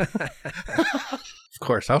 Of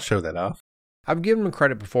course, I'll show that off. I've given him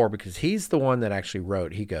credit before because he's the one that actually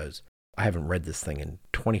wrote. He goes, I haven't read this thing in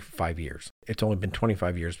 25 years. It's only been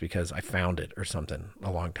 25 years because I found it or something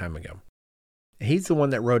a long time ago. He's the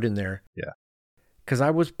one that wrote in there. Yeah. Because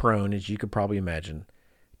I was prone, as you could probably imagine,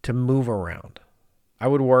 to move around. I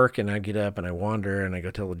would work and I'd get up and I wander and I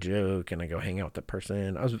go tell a joke and I go hang out with the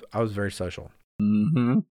person. I was very social.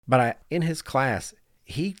 Mm-hmm. But in his class,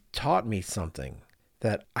 he taught me something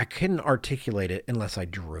that I couldn't articulate it unless I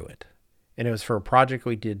drew it. And it was for a project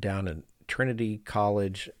we did down in Trinity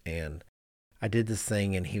College. And I did this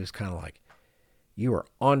thing and he was kind of like, you are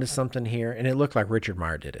onto something here. And it looked like Richard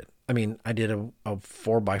Meyer did it. I mean, I did a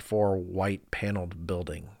 4x4 white paneled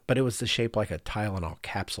building, but it was the shape like a Tylenol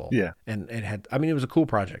capsule. Yeah. And it was a cool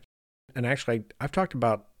project. And actually, I've talked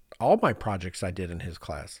about all my projects I did in his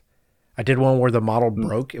class. I did one where the model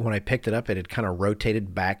broke, and when I picked it up, it had kind of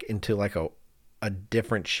rotated back into like a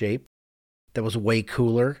different shape that was way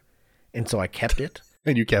cooler. And so I kept it.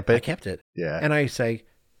 And you kept it? I kept it. Yeah. And I say,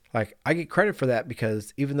 like, I get credit for that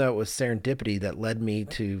because even though it was serendipity that led me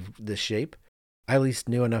to this shape, I at least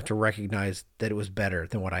knew enough to recognize that it was better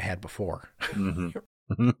than what I had before.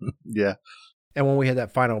 Mm-hmm. Yeah. And when we had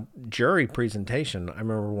that final jury presentation, I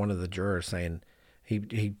remember one of the jurors saying,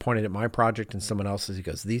 he pointed at my project and someone else's. He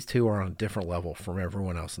goes, these two are on a different level from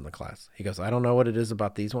everyone else in the class. He goes, I don't know what it is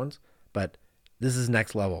about these ones, but this is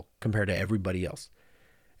next level compared to everybody else.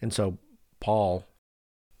 And so Paul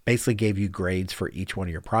basically gave you grades for each one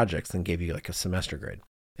of your projects and gave you like a semester grade.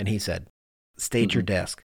 And he said, stay at your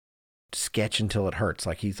desk, sketch until it hurts.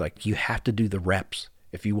 Like he's like, you have to do the reps.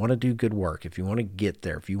 If you want to do good work, if you want to get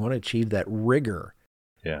there, if you want to achieve that rigor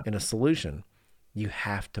in a solution, you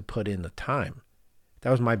have to put in the time. That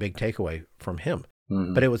was my big takeaway from him.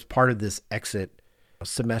 Mm-hmm. But it was part of this exit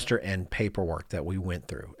semester and paperwork that we went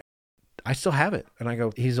through. I still have it. And I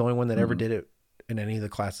go, he's the only one that ever did it in any of the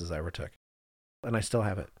classes I ever took. And I still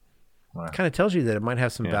have it. Wow. It kind of tells you that it might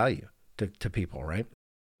have some value to people, right?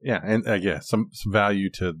 Yeah. And some value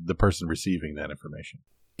to the person receiving that information.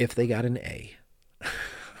 If they got an A.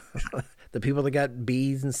 The people that got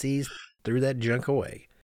B's and C's threw that junk away.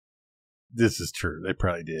 This is true. They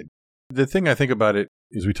probably did. The thing I think about it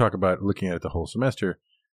is we talk about looking at it the whole semester.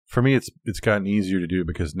 For me, it's gotten easier to do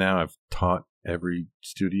because now I've taught every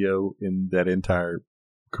studio in that entire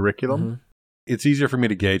curriculum. Mm-hmm. It's easier for me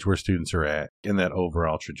to gauge where students are at in that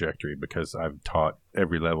overall trajectory because I've taught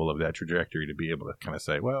every level of that trajectory to be able to kind of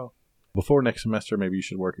say, well, before next semester, maybe you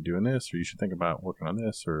should work at doing this, or you should think about working on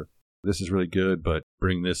this, or this is really good, but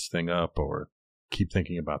bring this thing up, or keep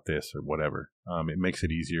thinking about this, or whatever. It makes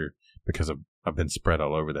it easier because I've been spread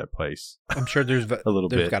all over that place. I'm sure there's a little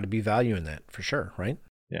bit. There's got to be value in that for sure, right?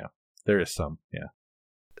 Yeah, there is some. Yeah.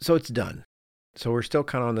 So it's done. So we're still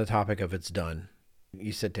kind of on the topic of it's done.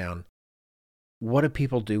 You sit down. What do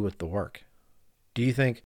people do with the work? Do you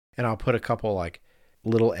think, and I'll put a couple like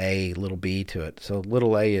little a, little b to it. So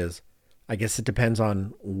little a is, I guess it depends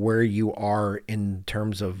on where you are in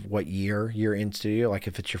terms of what year you're in studio. Like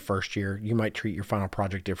if it's your first year, you might treat your final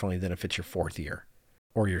project differently than if it's your fourth year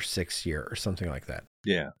or your sixth year or something like that.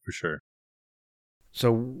 Yeah, for sure.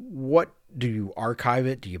 So what, do you archive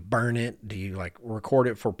it? Do you burn it? Do you like record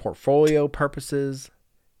it for portfolio purposes?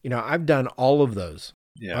 You know, I've done all of those.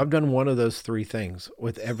 Yeah. I've done one of those three things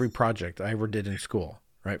with every project I ever did in school,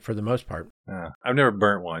 right? For the most part. I've never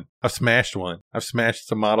burnt one. I've smashed one. I've smashed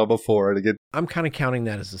the model before to I'm kind of counting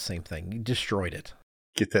that as the same thing. You destroyed it.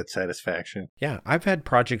 Get that satisfaction. Yeah. I've had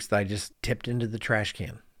projects that I just tipped into the trash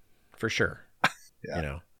can for sure. Yeah. You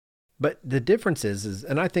know, but the difference is,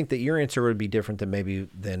 and I think that your answer would be different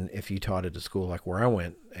than if you taught at a school like where I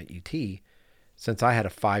went at UT. Since I had a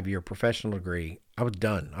 5-year professional degree, I was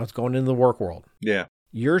done. I was going into the work world. Yeah.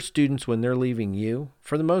 Your students, when they're leaving you,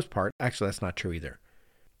 for the most part, actually, that's not true either.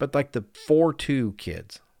 But like the 4-2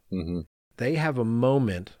 kids, they have a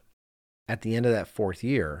moment at the end of that fourth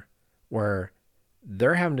year where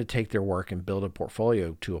they're having to take their work and build a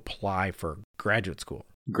portfolio to apply for graduate school.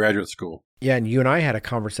 Graduate school. Yeah, and you and I had a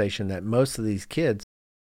conversation that most of these kids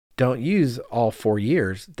don't use all 4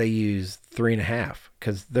 years. They use 3.5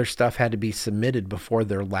 because their stuff had to be submitted before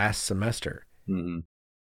their last semester. Mm-hmm.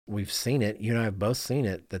 We've seen it. You and I have both seen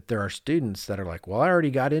it, that there are students that are like, well, I already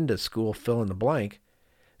got into school, fill in the blank.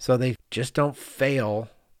 So they just don't fail.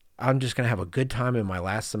 I'm just going to have a good time in my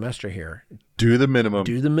last semester here. Do the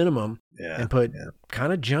minimum. And put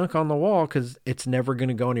kind of junk on the wall because it's never going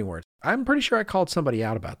to go anywhere. I'm pretty sure I called somebody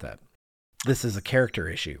out about that. This is a character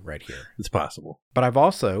issue right here. It's possible. But I've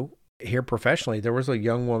also, here professionally, there was a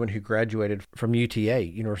young woman who graduated from UTA,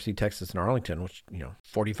 University of Texas in Arlington, which,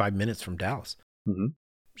 45 minutes from Dallas. Mm-hmm.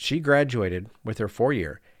 She graduated with her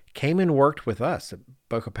 4-year, came and worked with us at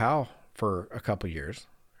Boca Powell for a couple of years.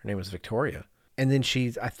 Her name was Victoria. And then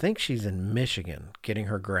I think she's in Michigan getting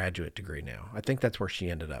her graduate degree now. I think that's where she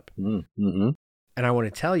ended up. Mm-hmm. And I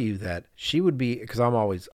want to tell you that she would be, because I'm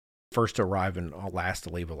always first to arrive and last to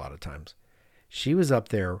leave a lot of times. She was up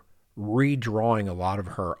there redrawing a lot of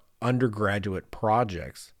her undergraduate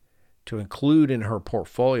projects to include in her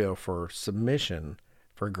portfolio for submission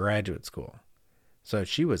for graduate school. So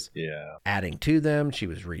she was adding to them. She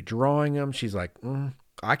was redrawing them. She's like,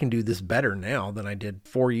 I can do this better now than I did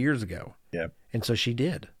 4 years ago. Yeah. And so she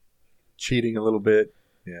did. Cheating a little bit.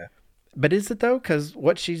 Yeah. But is it though? Because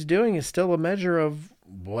what she's doing is still a measure of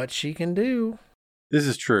what she can do. This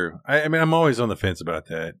is true. I mean, I'm always on the fence about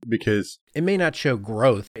that because it may not show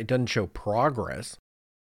growth. It doesn't show progress.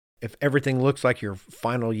 If everything looks like your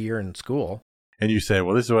final year in school. And you say,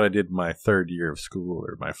 well, this is what I did my 3rd year of school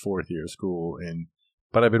or my 4th year of school.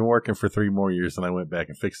 But I've been working for 3 more years and I went back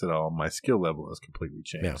and fixed it all. My skill level has completely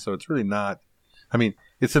changed. Yeah. So it's really not, I mean,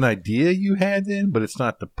 it's an idea you had then, but it's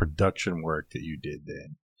not the production work that you did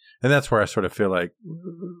then. And that's where I sort of feel like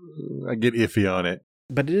I get iffy on it.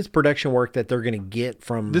 But it is production work that they're going to get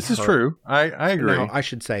from This her. is true. I agree. Now, I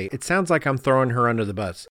should say, it sounds like I'm throwing her under the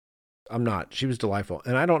bus. I'm not. She was delightful.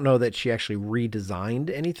 And I don't know that she actually redesigned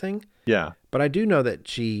anything. Yeah. But I do know that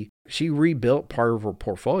she rebuilt part of her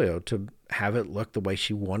portfolio to have it look the way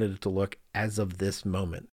she wanted it to look as of this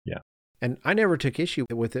moment. Yeah. And I never took issue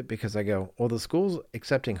with it because I go, well, the school's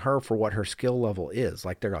accepting her for what her skill level is.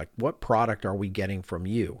 Like, they're like, what product are we getting from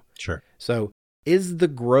you? Sure. So is the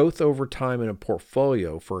growth over time in a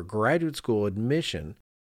portfolio for a graduate school admission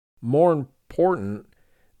more important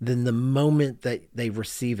than the moment that they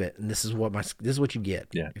receive it? And this is what you get.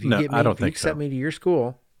 Yeah. If you get me, I don't if you think accept so. me to your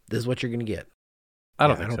school, this is what you're going to get. I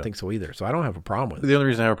don't think so either. So I don't have a problem with it. The only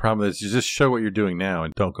reason I have a problem with it is you just show what you're doing now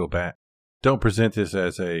and don't go back. Don't present this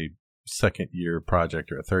as a 2nd year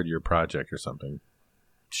project or a 3rd year project or something.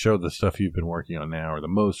 Show the stuff you've been working on now or the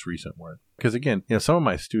most recent work. Because again, some of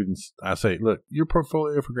my students, I say, look, your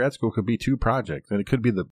portfolio for grad school could be 2 projects and it could be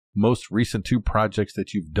the most recent 2 projects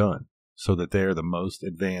that you've done so that they're the most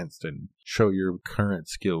advanced and show your current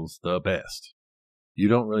skills the best. You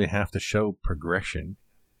don't really have to show progression.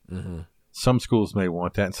 Mm-hmm. Some schools may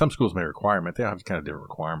want that and some schools may require it. They have kind of different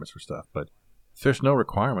requirements for stuff. But if there's no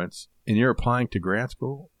requirements and you're applying to grad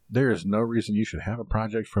school, there is no reason you should have a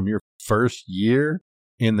project from your 1st year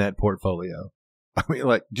in that portfolio. I mean,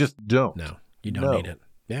 like, just don't. No, you don't need it.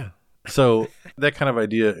 Yeah. So that kind of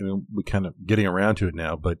idea, I mean, we're kind of getting around to it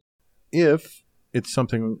now, but if it's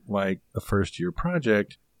something like a 1st year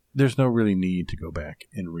project, there's no really need to go back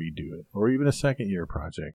and redo it, or even a second-year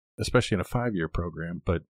project, especially in a 5-year program.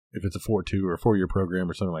 But if it's a 4.2 or a 4-year program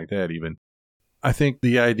or something like that, even, I think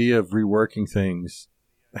the idea of reworking things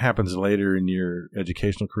happens later in your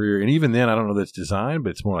educational career. And even then, I don't know that it's design,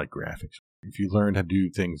 but it's more like graphics. If you learn how to do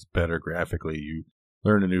things better graphically, you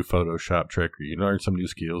learn a new Photoshop trick, or you learn some new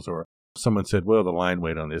skills, or someone said, well, the line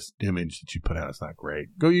weight on this image that you put out is not great.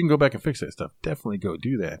 You can go back and fix that stuff. Definitely go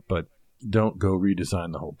do that, but don't go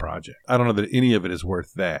redesign the whole project. I don't know that any of it is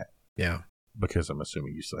worth that. Yeah. Because I'm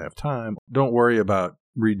assuming you still have time. Don't worry about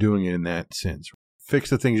redoing it in that sense. Fix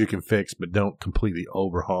the things you can fix, but don't completely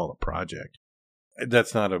overhaul a project.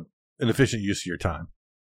 That's not an efficient use of your time.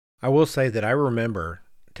 I will say that I remember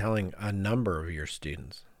telling a number of your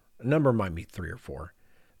students, a number might be 3 or 4,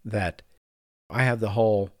 that I have the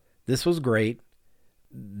whole, this was great,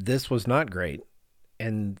 this was not great,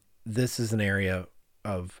 and this is an area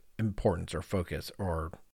of importance or focus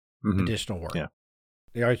or additional work. Yeah.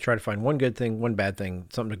 They always try to find one good thing, one bad thing,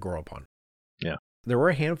 something to grow upon. Yeah. There were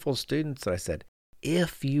a handful of students that I said,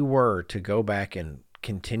 if you were to go back and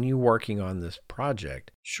continue working on this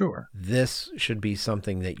project, sure, this should be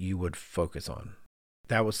something that you would focus on.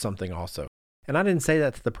 That was something also. And I didn't say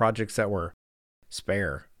that to the projects that were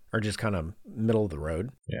spare or just kind of middle of the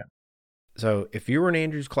road. Yeah. So if you were in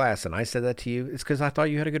Andrew's class and I said that to you, it's because I thought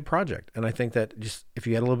you had a good project. And I think that just if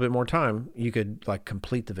you had a little bit more time, you could like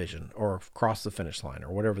complete the vision or cross the finish line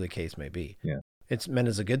or whatever the case may be. Yeah. It's meant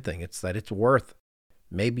as a good thing. It's that it's worth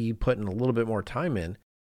maybe you putting a little bit more time in,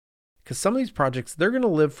 because some of these projects, they're going to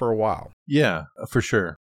live for a while. Yeah, for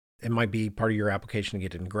sure. It might be part of your application to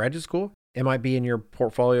get into graduate school. It might be in your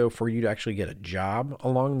portfolio for you to actually get a job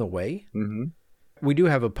along the way. Mm-hmm. We do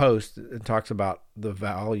have a post that talks about the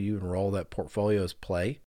value and role that portfolios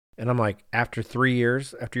play. And I'm like, after 3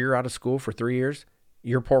 years, after you're out of school for 3 years,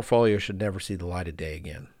 your portfolio should never see the light of day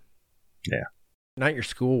again. Yeah. Not your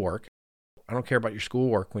schoolwork. I don't care about your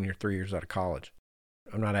schoolwork when you're 3 years out of college.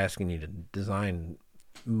 I'm not asking you to design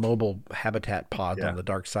mobile habitat pods on the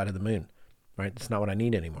dark side of the moon, right? That's not what I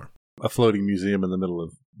need anymore. A floating museum in the middle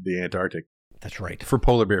of the Antarctic. That's right. For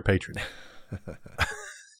polar bear patrons.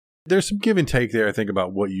 There's some give and take there, I think,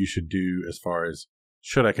 about what you should do as far as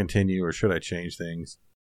should I continue or should I change things.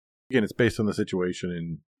 Again, it's based on the situation,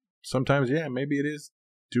 and sometimes, yeah, maybe it is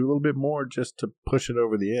do a little bit more just to push it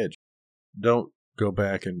over the edge. Don't go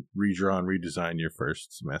back and redraw and redesign your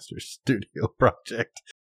first semester studio project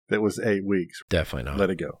that was 8 weeks. Definitely not.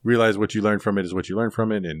 Let it go. Realize what you learned from it is what you learned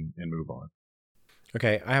from it, and move on.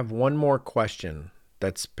 Okay, I have one more question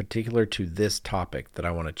that's particular to this topic that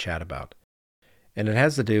I want to chat about. And it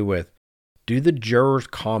has to do with, do the jurors'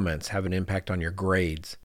 comments have an impact on your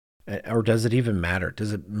grades? Or does it even matter?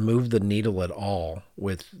 Does it move the needle at all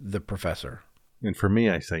with the professor? And for me,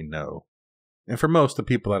 I say no. And for most of the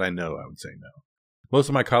people that I know, I would say no. Most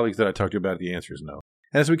of my colleagues that I talked to about it, the answer is no.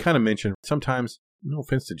 And as we kind of mentioned, sometimes, no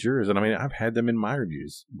offense to jurors, and I mean, I've had them in my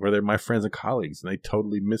reviews where they're my friends and colleagues, and they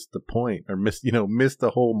totally missed the point or missed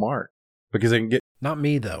the whole mark because they can get. Not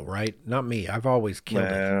me, though, right? Not me. I've always killed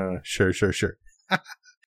it. Sure.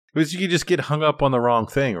 Because you can just get hung up on the wrong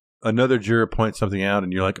thing. Another juror points something out,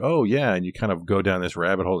 and you're like, oh, yeah. And you kind of go down this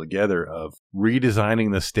rabbit hole together of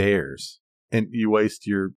redesigning the stairs. And you waste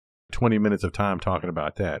your 20 minutes of time talking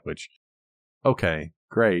about that, which, okay,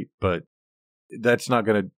 great. But that's not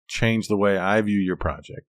going to change the way I view your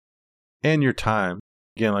project and your time.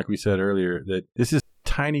 Again, like we said earlier, that this is a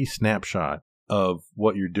tiny snapshot of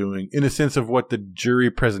what you're doing in a sense of what the jury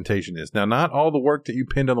presentation is. Now, not all the work that you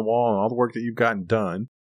pinned on the wall and all the work that you've gotten done,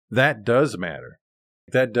 that does matter.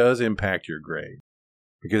 That does impact your grade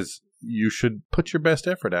because you should put your best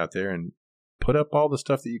effort out there and put up all the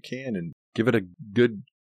stuff that you can and give it a good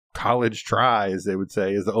college try, as they would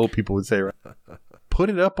say, as the old people would say, right? Put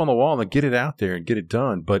it up on the wall and get it out there and get it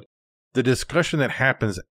done. But the discussion that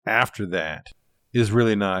happens after that is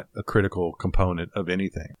really not a critical component of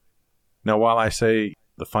anything. Now, while I say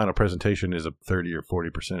the final presentation is a 30 or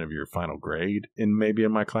 40% of your final grade in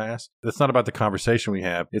my class, that's not about the conversation we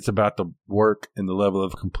have. It's about the work and the level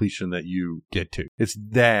of completion that you get to. It's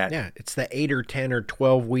that. Yeah, it's the 8 or 10 or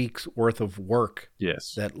 12 weeks worth of work.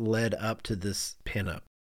 Yes. That led up to this pinup.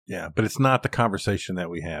 Yeah, but it's not the conversation that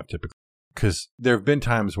we have typically. Because there have been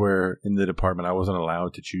times where in the department I wasn't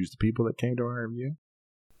allowed to choose the people that came to our review.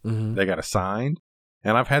 Mm-hmm. They got assigned.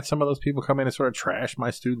 And I've had some of those people come in and sort of trash my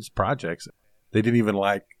students' projects. They didn't even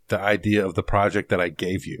like the idea of the project that I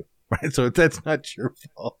gave you, right? So that's not your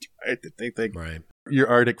fault, right? They think your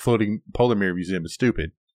Arctic floating polar bear museum is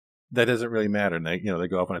stupid. That doesn't really matter. And they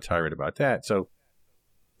go off on a tirade about that. So,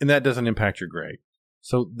 and that doesn't impact your grade.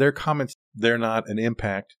 So their comments, they're not an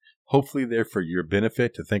impact. hopefully they're for your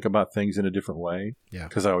benefit to think about things in a different way. Yeah.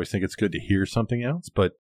 Because I always think it's good to hear something else.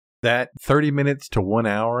 But that 30 minutes to 1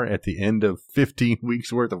 hour at the end of 15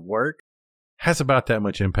 weeks worth of work has about that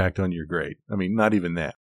much impact on your grade. I mean, not even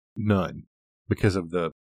that. None. Because of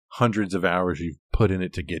the hundreds of hours you've put in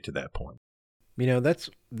it to get to that point. You know,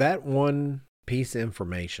 that one piece of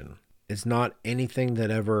information is not anything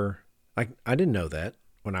that ever, I didn't know that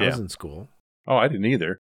when I was in school. Oh, I didn't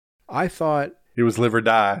either. I thought it was live or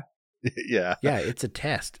die. Yeah. Yeah, it's a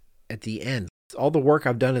test at the end. All the work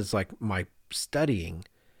I've done is like my studying,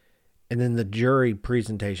 and then the jury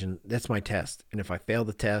presentation, that's my test. And if I fail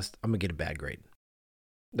the test, I'm going to get a bad grade.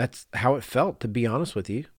 That's how it felt, to be honest with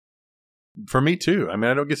you. For me too. I mean,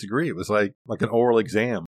 I don't disagree. It was like an oral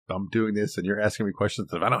exam. I'm doing this and you're asking me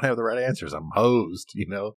questions. If I don't have the right answers, I'm hosed, you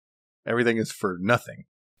know? Everything is for nothing.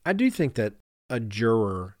 I do think that a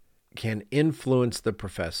juror can influence the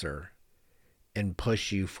professor and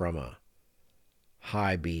push you from a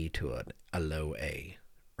high B to a low A,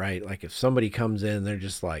 right? Like if somebody comes in, they're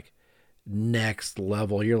just like next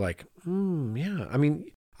level, you're like, yeah. I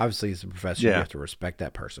mean, obviously as a professor, you have to respect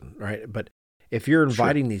that person, right? But if you're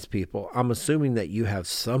inviting these people, I'm assuming that you have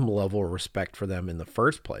some level of respect for them in the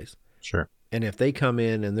first place. Sure. And if they come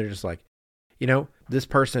in and they're just like, you know, this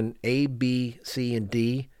person A, B, C, and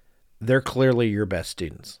D, they're clearly your best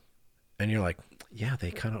students. And you're like, yeah,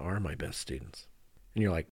 they kind of are my best students. And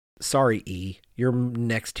you're like, sorry, E, you're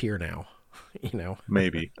next here now. You know?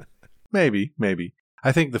 Maybe.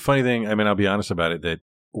 I think the funny thing, I mean, I'll be honest about it, that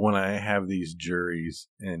when I have these juries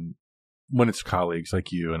and when it's colleagues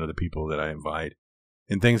like you and other people that I invite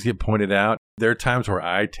and things get pointed out, there are times where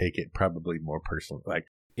I take it probably more personally. Like,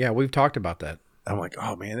 yeah, we've talked about that. I'm like,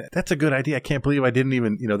 oh man, that's a good idea. I can't believe I didn't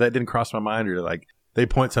even, that didn't cross my mind. Or like they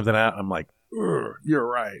point something out. I'm like, you're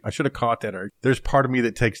right. I should have caught that. Or there's part of me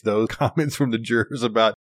that takes those comments from the jurors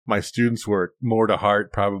about my students' work more to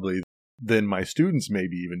heart probably than my students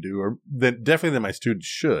maybe even do, or definitely than my students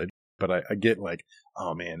should. But I get like,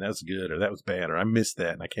 oh man, that's good, or that was bad, or I missed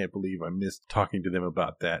that, and I can't believe I missed talking to them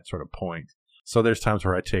about that sort of point. So there's times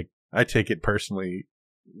where I take it personally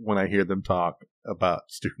when I hear them talk about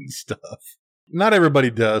student stuff. Not everybody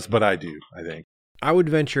does, but I do, I think. I would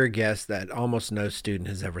venture a guess that almost no student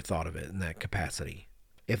has ever thought of it in that capacity.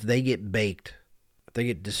 If they get baked, if they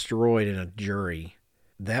get destroyed in a jury,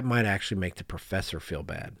 that might actually make the professor feel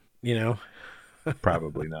bad, you know?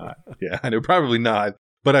 Probably not. Yeah, I know, probably not.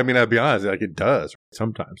 But I mean, I'll be honest, like it does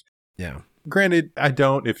sometimes. Yeah. Granted, I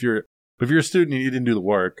don't, if you're a student and you didn't do the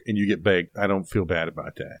work and you get baked, I don't feel bad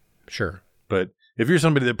about that. Sure. But if you're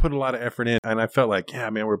somebody that put a lot of effort in and I felt like, yeah,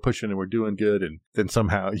 man, we're pushing and we're doing good. And then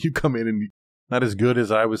somehow you come in and not as good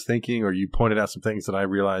as I was thinking, or you pointed out some things that I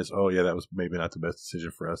realized, oh yeah, that was maybe not the best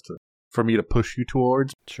decision for me to push you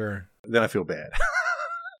towards. Sure. Then I feel bad.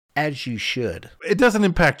 As you should. It doesn't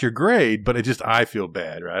impact your grade, but I feel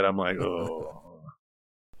bad, right? I'm like, oh.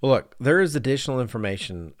 Well, look, there is additional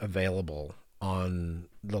information available on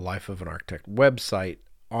the Life of an Architect website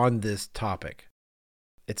on this topic.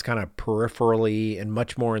 It's kind of peripherally and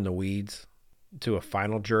much more in the weeds to a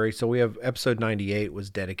final jury. So we have episode 98 was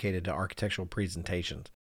dedicated to architectural presentations.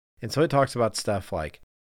 And so it talks about stuff like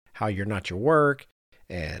how you're not your work,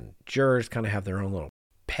 and jurors kind of have their own little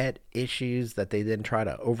pet issues that they then try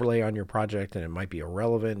to overlay on your project, and it might be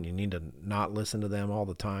irrelevant and you need to not listen to them all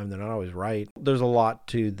the time. They're not always right. There's a lot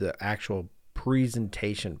to the actual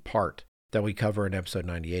presentation part that we cover in episode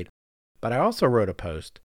 98. But I also wrote a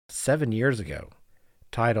post 7 years ago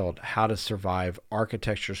titled How to Survive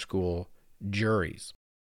Architecture School Juries.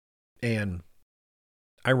 And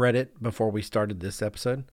I read it before we started this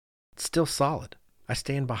episode. It's still solid. I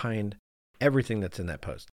stand behind everything that's in that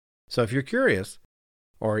post. So if you're curious,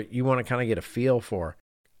 or you want to kind of get a feel for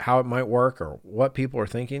how it might work or what people are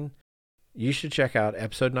thinking, you should check out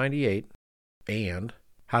episode 98 and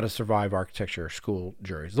How to Survive Architecture School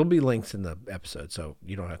Juries. There'll be links in the episode, so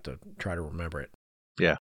you don't have to try to remember it.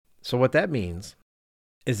 Yeah. So what that means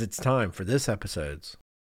is it's time for this episode's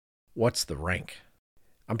What's the Rank?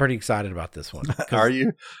 I'm pretty excited about this one. Are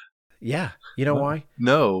you? Yeah. You know why?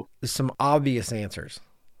 No. There's some obvious answers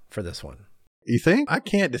for this one. You think? I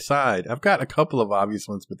can't decide. I've got a couple of obvious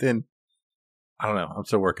ones, but then I don't know. I'm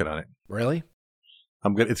still working on it. Really?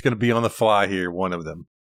 It's going to be on the fly here, one of them.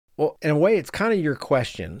 Well, in a way, it's kind of your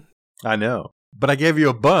question. I know. But I gave you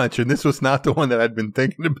a bunch, and this was not the one that I'd been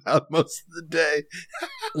thinking about most of the day.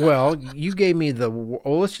 Well, you gave me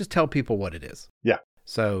let's just tell people what it is. Yeah.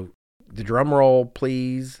 So the drum roll,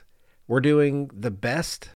 please. We're doing the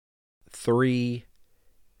best 3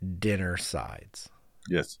 dinner sides.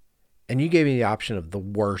 Yes. And you gave me the option of the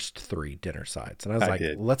worst 3 dinner sides. And I was like,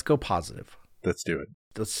 let's go positive. Let's do it.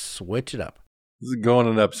 Let's switch it up. This is going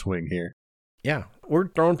an upswing here. Yeah, we're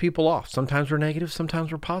throwing people off. Sometimes we're negative,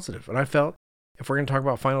 sometimes we're positive. And I felt if we're going to talk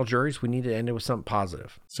about final juries, we need to end it with something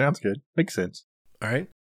positive. Sounds good. Makes sense. All right.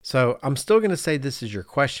 So I'm still going to say this is your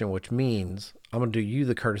question, which means I'm going to do you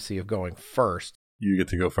the courtesy of going first. You get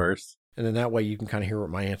to go first. And then that way you can kind of hear what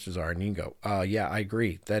my answers are. And you can go, yeah, I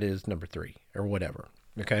agree. That is number 3 or whatever.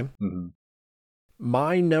 Okay. Mm-hmm.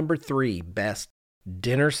 My number 3 best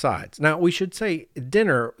dinner sides. Now, we should say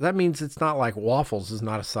dinner. That means it's not like waffles is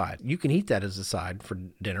not a side. You can eat that as a side for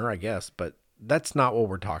dinner, I guess, but that's not what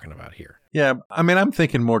we're talking about here. Yeah. I mean, I'm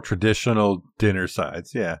thinking more traditional dinner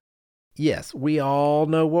sides. Yeah. Yes, we all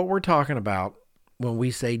know what we're talking about when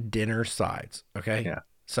we say dinner sides, okay? Yeah.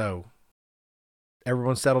 So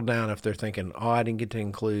everyone settle down if they're thinking, oh, I didn't get to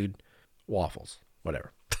include waffles,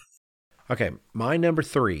 whatever. Okay, my number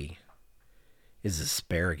 3 is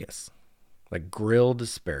asparagus, like grilled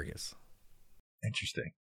asparagus.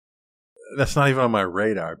 Interesting. That's not even on my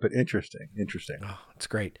radar, but interesting. Oh, it's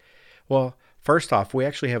great. Well, first off, we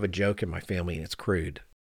actually have a joke in my family, and it's crude.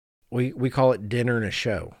 We call it dinner and a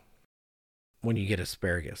show. When you get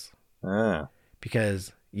asparagus,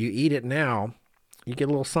 because you eat it now, you get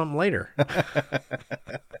a little something later.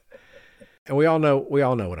 And we all know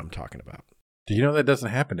what I'm talking about. Do you know that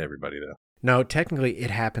doesn't happen to everybody though? No, technically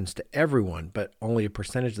it happens to everyone, but only a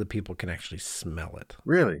percentage of the people can actually smell it.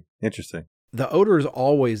 Really? Interesting. The odor is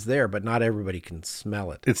always there, but not everybody can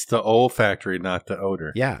smell it. It's the olfactory, not the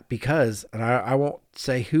odor. Yeah, because, and I won't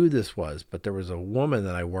say who this was, but there was a woman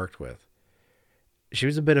that I worked with. She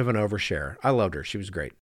was a bit of an overshare. I loved her. She was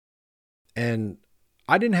great. And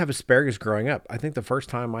I didn't have asparagus growing up. I think the first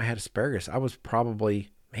time I had asparagus, I was probably,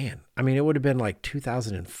 it would have been like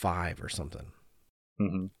 2005 or something.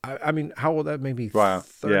 Mm-hmm. I mean, how old that? Maybe wow.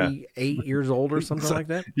 38 years old or something like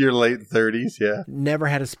that. Your late 30s, yeah. Never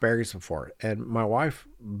had asparagus before. And my wife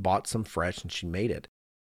bought some fresh and she made it.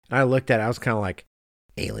 And I looked at it. I was kind of like,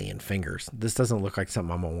 alien fingers. This doesn't look like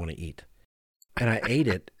something I'm going to want to eat. And I ate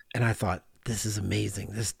it and I thought, this is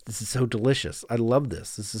amazing. This is so delicious. I love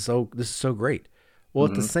this. This is so great. Well,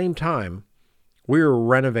 at the same time, we were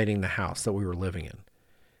renovating the house that we were living in,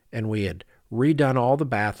 and we had redone all the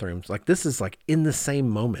bathrooms. Like this is like in the same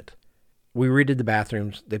moment. We redid the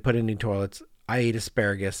bathrooms. They put in new toilets. I ate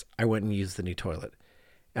asparagus. I went and used the new toilet,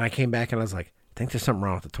 and I came back and I was like, I think there's something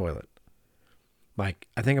wrong with the toilet. Like,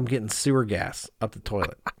 I think I'm getting sewer gas up the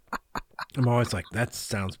toilet. I'm always like, that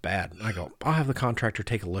sounds bad. And I go, I'll have the contractor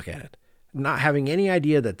take a look at it. Not having any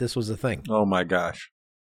idea that this was a thing. Oh my gosh.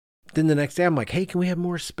 Then the next day I'm like, hey, can we have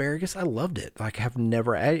more asparagus? I loved it. Like I've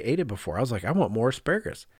never ate it before. I was like, I want more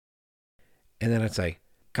asparagus. And then I'd say,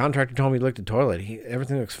 contractor told me to look at the toilet.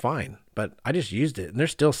 Everything looks fine, but I just used it and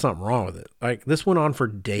there's still something wrong with it. Like this went on for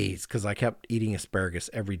days because I kept eating asparagus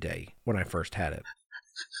every day when I first had it.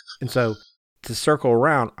 And so to circle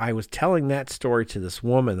around, I was telling that story to this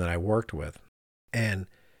woman that I worked with, and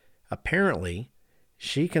apparently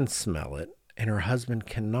she can smell it and her husband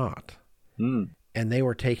cannot. And they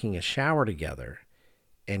were taking a shower together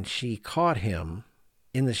and she caught him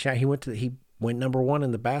in the shower. He went number 1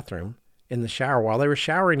 in the bathroom in the shower while they were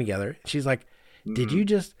showering together. She's like, did you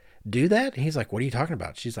just do that? And he's like, what are you talking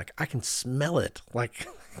about? She's like, I can smell it. Like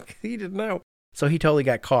he didn't know. So he totally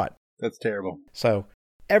got caught. That's terrible. So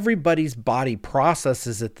everybody's body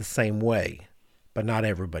processes it the same way, but not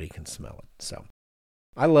everybody can smell it. So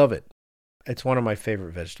I love it. It's one of my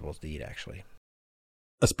favorite vegetables to eat, actually.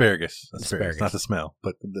 Asparagus. Asparagus. Not the smell,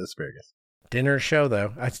 but the asparagus. Dinner show,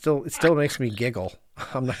 though. It still makes me giggle.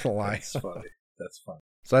 I'm not going to lie. That's funny. That's funny.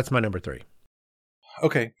 So that's my number 3.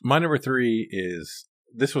 Okay. My number 3 is,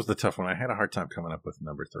 this was the tough one. I had a hard time coming up with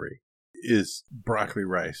number 3, is broccoli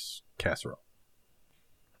rice casserole.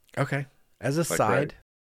 Okay. As a like side. Rice.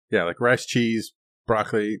 Yeah, like rice, cheese,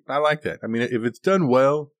 broccoli. I like that. I mean, if it's done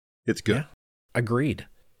well, it's good. Yeah. Agreed.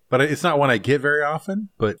 But it's not one I get very often.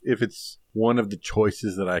 But if it's one of the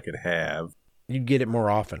choices that I could have, You'd get it more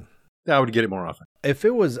often. I would get it more often. If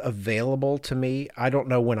it was available to me, I don't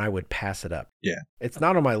know when I would pass it up. Yeah. It's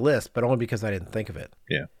not on my list, but only because I didn't think of it.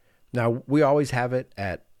 Yeah. Now, we always have it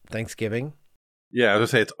at Thanksgiving. Yeah, I was going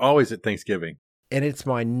to say, it's always at Thanksgiving. And it's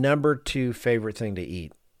my number 2 favorite thing to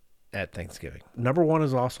eat at Thanksgiving. Number 1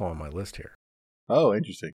 is also on my list here. Oh,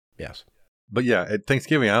 interesting. Yes. But yeah, at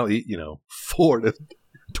Thanksgiving, I'll eat, 4 to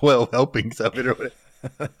 12 helpings of it or whatever.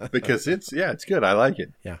 Because it's good. I like it.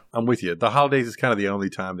 Yeah. I'm with you. The holidays is kind of the only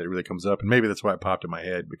time that it really comes up. And maybe that's why it popped in my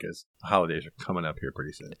head, because the holidays are coming up here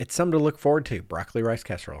pretty soon. It's something to look forward to. Broccoli rice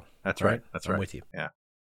casserole. That's right. That's right. I'm with you. Yeah.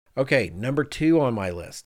 Okay. Number 2 on my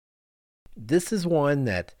list. This is one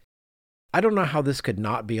that I don't know how this could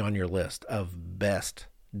not be on your list of best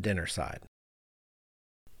dinner side.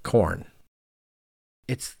 corn.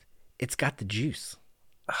 It's got the juice.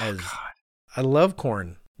 Oh, God. I love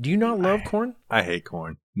corn. Do you not love corn? I hate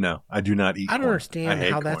corn. No, I do not eat I corn. don't understand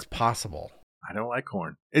hate how corn. that's possible. I don't like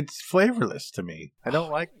corn. It's flavorless to me. I don't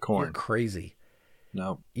like corn. You're crazy.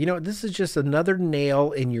 No. You know, this is just another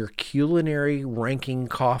nail in your culinary ranking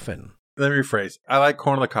coffin. Let me rephrase. I like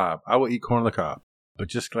corn on the cob. I will eat corn on the cob. But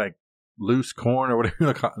just like loose corn or whatever you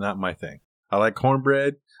want to call it, not my thing. I like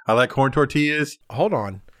cornbread. I like corn tortillas. Hold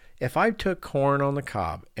on. If I took corn on the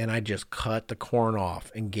cob and I just cut the corn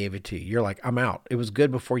off and gave it to you, you're like, I'm out. It was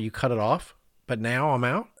good before you cut it off, but now I'm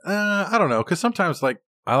out? I don't know. Because sometimes like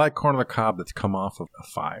I like corn on the cob that's come off of a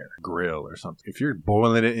fire, grill or something. If you're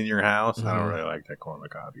boiling it in your house, I don't really like that corn on the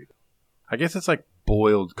cob either. I guess it's like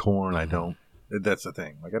boiled corn. I don't. That's the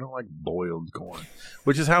thing. Like I don't like boiled corn,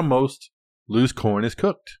 which is how most loose corn is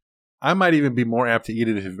cooked. I might even be more apt to eat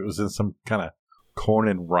it if it was in some kind of corn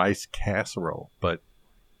and rice casserole, but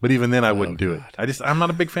even then I wouldn't do it. I'm not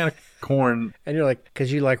a big fan of corn. And you're like,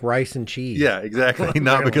 because you like rice and cheese. Yeah, exactly.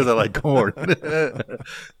 Not because I like corn.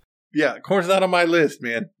 Yeah, corn's not on my list,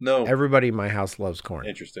 man. No. Everybody in my house loves corn.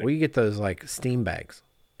 Interesting. We get those like steam bags.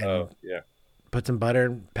 Oh, yeah. Put some butter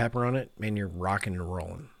and pepper on it, man, you're rocking and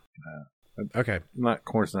rolling. Okay.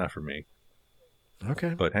 Corn's not for me.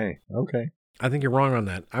 Okay. But hey, okay. I think you're wrong on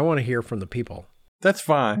that. I want to hear from the people. That's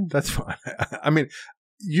fine. I mean,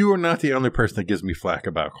 you are not the only person that gives me flack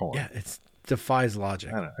about corn. Yeah, it defies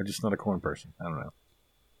logic. I don't know. I'm just not a corn person. I don't know.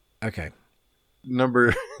 Okay.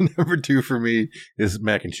 Number 2 for me is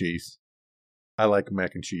mac and cheese. I like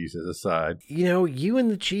mac and cheese as a side. You know, you and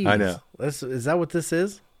the cheese. I know. Is that what this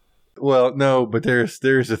is? Well, no, but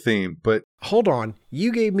there's a theme. But hold on,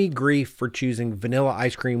 you gave me grief for choosing vanilla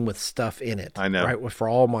ice cream with stuff in it. I know, right? For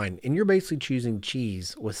all mine, and you're basically choosing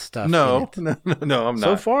cheese with stuff. No, in it. No, I'm not.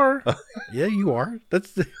 So far, yeah, you are.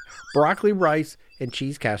 That's the broccoli, rice, and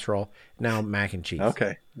cheese casserole. Now mac and cheese.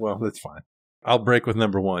 Okay, well that's fine. I'll break with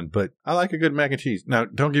number 1, but I like a good mac and cheese. Now,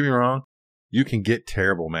 don't get me wrong. You can get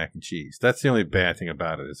terrible mac and cheese. That's the only bad thing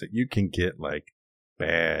about it is that you can get like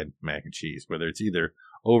bad mac and cheese, whether it's either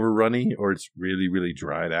over runny or it's really, really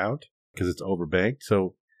dried out because it's overbaked.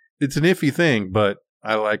 So it's an iffy thing, but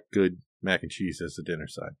I like good mac and cheese as a dinner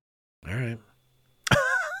side. All right.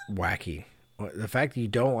 Wacky. The fact that you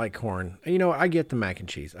don't like corn, you know, I get the mac and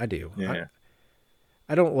cheese. I do. Yeah.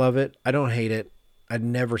 I don't love it. I don't hate it. I'd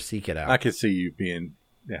never seek it out. I could see you being,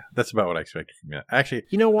 that's about what I expected from you. Actually,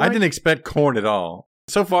 you know what? I didn't expect corn at all.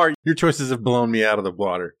 So far, your choices have blown me out of the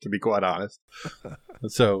water, to be quite honest.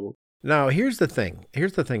 So. Now, here's the thing.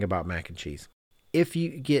 Here's the thing about mac and cheese. If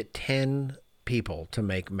you get 10 people to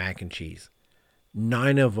make mac and cheese,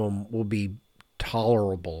 9 of them will be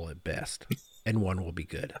tolerable at best, and 1 will be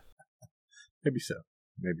good. Maybe so.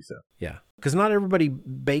 Yeah. Because not everybody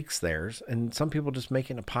bakes theirs, and some people just make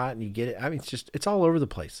it in a pot and you get it. I mean, it's all over the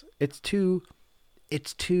place. It's too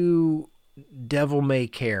devil may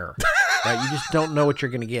care. Right? You just don't know what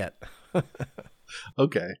you're going to get.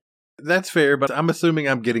 Okay. That's fair, but I'm assuming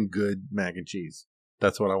I'm getting good mac and cheese.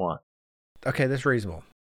 That's what I want. Okay, that's reasonable.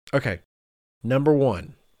 Okay. Number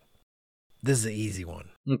 1. This is an easy one.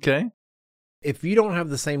 Okay. If you don't have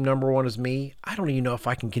the same number 1 as me, I don't even know if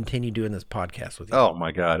I can continue doing this podcast with you. Oh,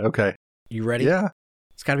 my God. Okay. You ready? Yeah.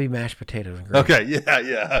 It's got to be mashed potatoes and gravy. Okay.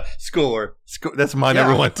 Yeah. Score. That's my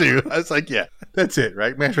number 1, too. I was like, yeah, that's it,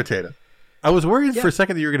 right? Mashed potato. I was worried for a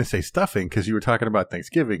second that you were going to say stuffing because you were talking about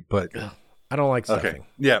Thanksgiving, but. I don't like stuffing. Okay.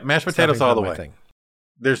 Yeah, mashed potatoes Stuffing's all the not my way. thing.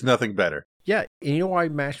 There's nothing better. Yeah. And you know why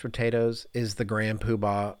mashed potatoes is the grand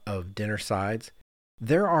poobah of dinner sides?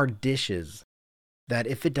 There are dishes that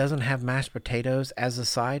if it doesn't have mashed potatoes as a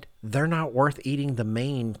side, they're not worth eating the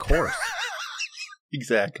main course.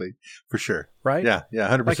 Exactly. For sure. Right? Yeah,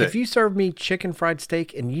 100%. Like if you serve me chicken fried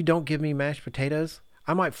steak and you don't give me mashed potatoes,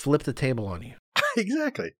 I might flip the table on you.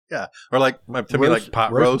 Exactly. Yeah. Or like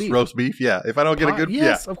pot roast beef. Yeah. If I don't get a good,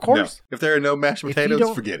 yes, of course. No. If there are no mashed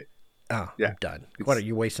potatoes, forget it. Oh, yeah. I'm done. What are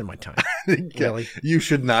you wasting my time? Really? You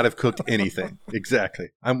should not have cooked anything. Exactly.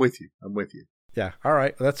 I'm with you. Yeah. All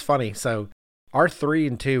right. That's funny. So our 3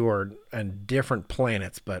 and 2 are on different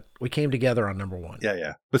planets, but we came together on number 1.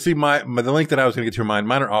 Yeah. But see, the link that I was going to get to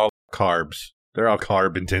mine are all carbs. They're all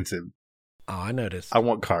carb intensive. Oh, I noticed. I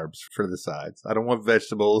want carbs for the sides. I don't want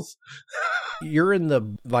vegetables. You're in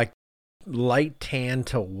the like light tan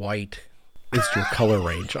to white is your color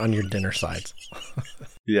range on your dinner sides.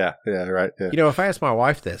 Yeah, right. Yeah. You know, if I asked my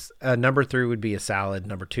wife this, number 3 would be a salad,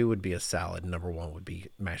 number 2 would be a salad, and number 1 would be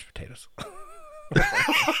mashed potatoes.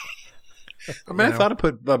 I mean, I thought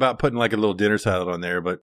about putting like a little dinner salad on there,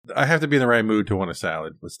 but I have to be in the right mood to want a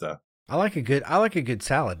salad with stuff. I like a good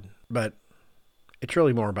salad, but it's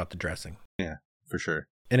really more about the dressing. Yeah, for sure.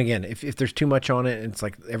 And again, if there's too much on it, it's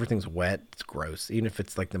like everything's wet, it's gross. Even if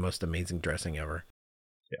it's like the most amazing dressing ever.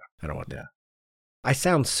 Yeah. I don't want that. Yeah. I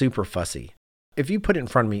sound super fussy. If you put it in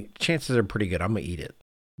front of me, chances are pretty good I'm going to eat it.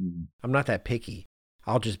 Mm. I'm not that picky.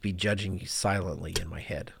 I'll just be judging you silently in my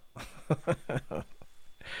head.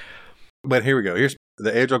 But here we go. Here's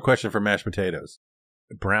the age-old question for mashed potatoes.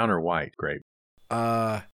 Brown or white gravy?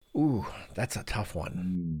 Ooh, that's a tough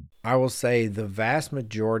one. I will say the vast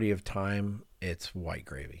majority of time, it's white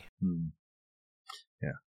gravy.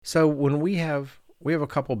 Yeah. So when we have a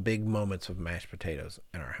couple big moments of mashed potatoes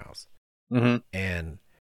in our house. Mm-hmm. And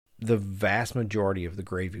the vast majority of the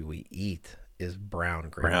gravy we eat is brown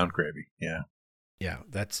gravy. Brown gravy, yeah. Yeah,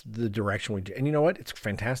 that's the direction we do. And you know what? It's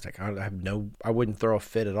fantastic. I wouldn't throw a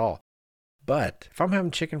fit at all. But if I'm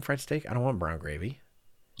having chicken fried steak, I don't want brown gravy.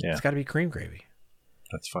 Yeah. It's got to be cream gravy.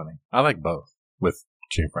 That's funny. I like both with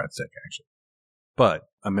chicken fried steak, actually. But,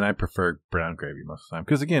 I mean, I prefer brown gravy most of the time.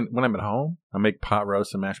 Because, again, when I'm at home, I make pot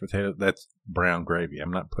roast and mashed potatoes. That's brown gravy.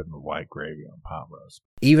 I'm not putting white gravy on pot roast.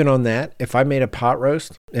 Even on that, if I made a pot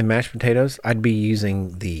roast and mashed potatoes, I'd be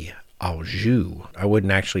using the au jus. I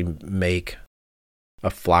wouldn't actually make a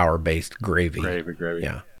flour-based gravy. Gravy.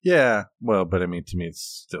 Yeah. Yeah. Well, but, I mean, to me, it's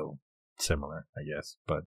still similar, I guess.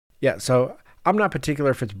 But yeah, so I'm not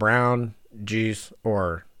particular if it's brown, juice,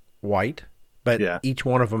 or white. But each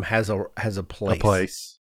one of them has a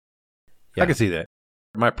place. Yeah. I can see that.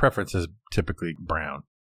 My preference is typically brown.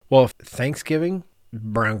 Well, Thanksgiving,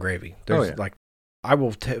 brown gravy. There's I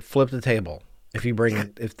will flip the table if you bring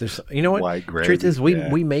it. If there's, you know what? White gravy. Truth is,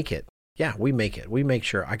 we make it. Yeah, we make it. We make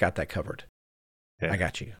sure I got that covered. Yeah. I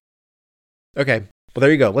got you. Okay. Well,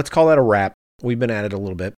 there you go. Let's call that a wrap. We've been at it a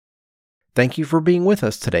little bit. Thank you for being with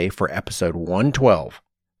us today for episode 112,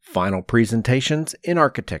 Final Presentations in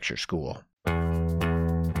Architecture School.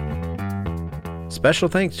 Special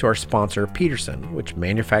thanks to our sponsor, Peterson, which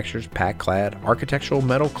manufactures pack-clad architectural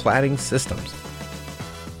metal cladding systems.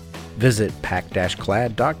 Visit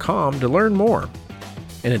pack-clad.com to learn more.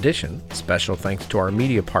 In addition, special thanks to our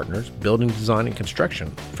media partners, Building Design and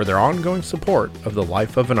Construction, for their ongoing support of the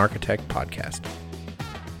Life of an Architect podcast.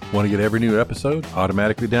 Want to get every new episode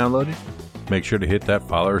automatically downloaded? Make sure to hit that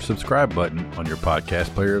follow or subscribe button on your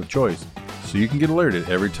podcast player of choice so you can get alerted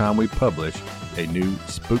every time we publish a new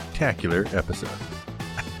spooktacular episode.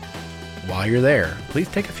 While you're there, please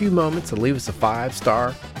take a few moments and leave us a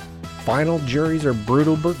 5-star final juries or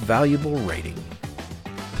brutal but valuable rating.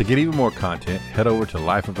 To get even more content, head over to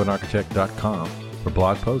lifeofanarchitect.com for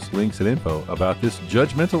blog posts, links, and info about this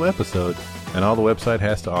judgmental episode and all the website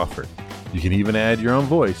has to offer. You can even add your own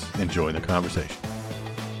voice and join the conversation.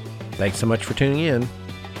 Thanks so much for tuning in.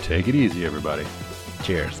 Take it easy, everybody.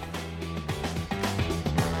 Cheers.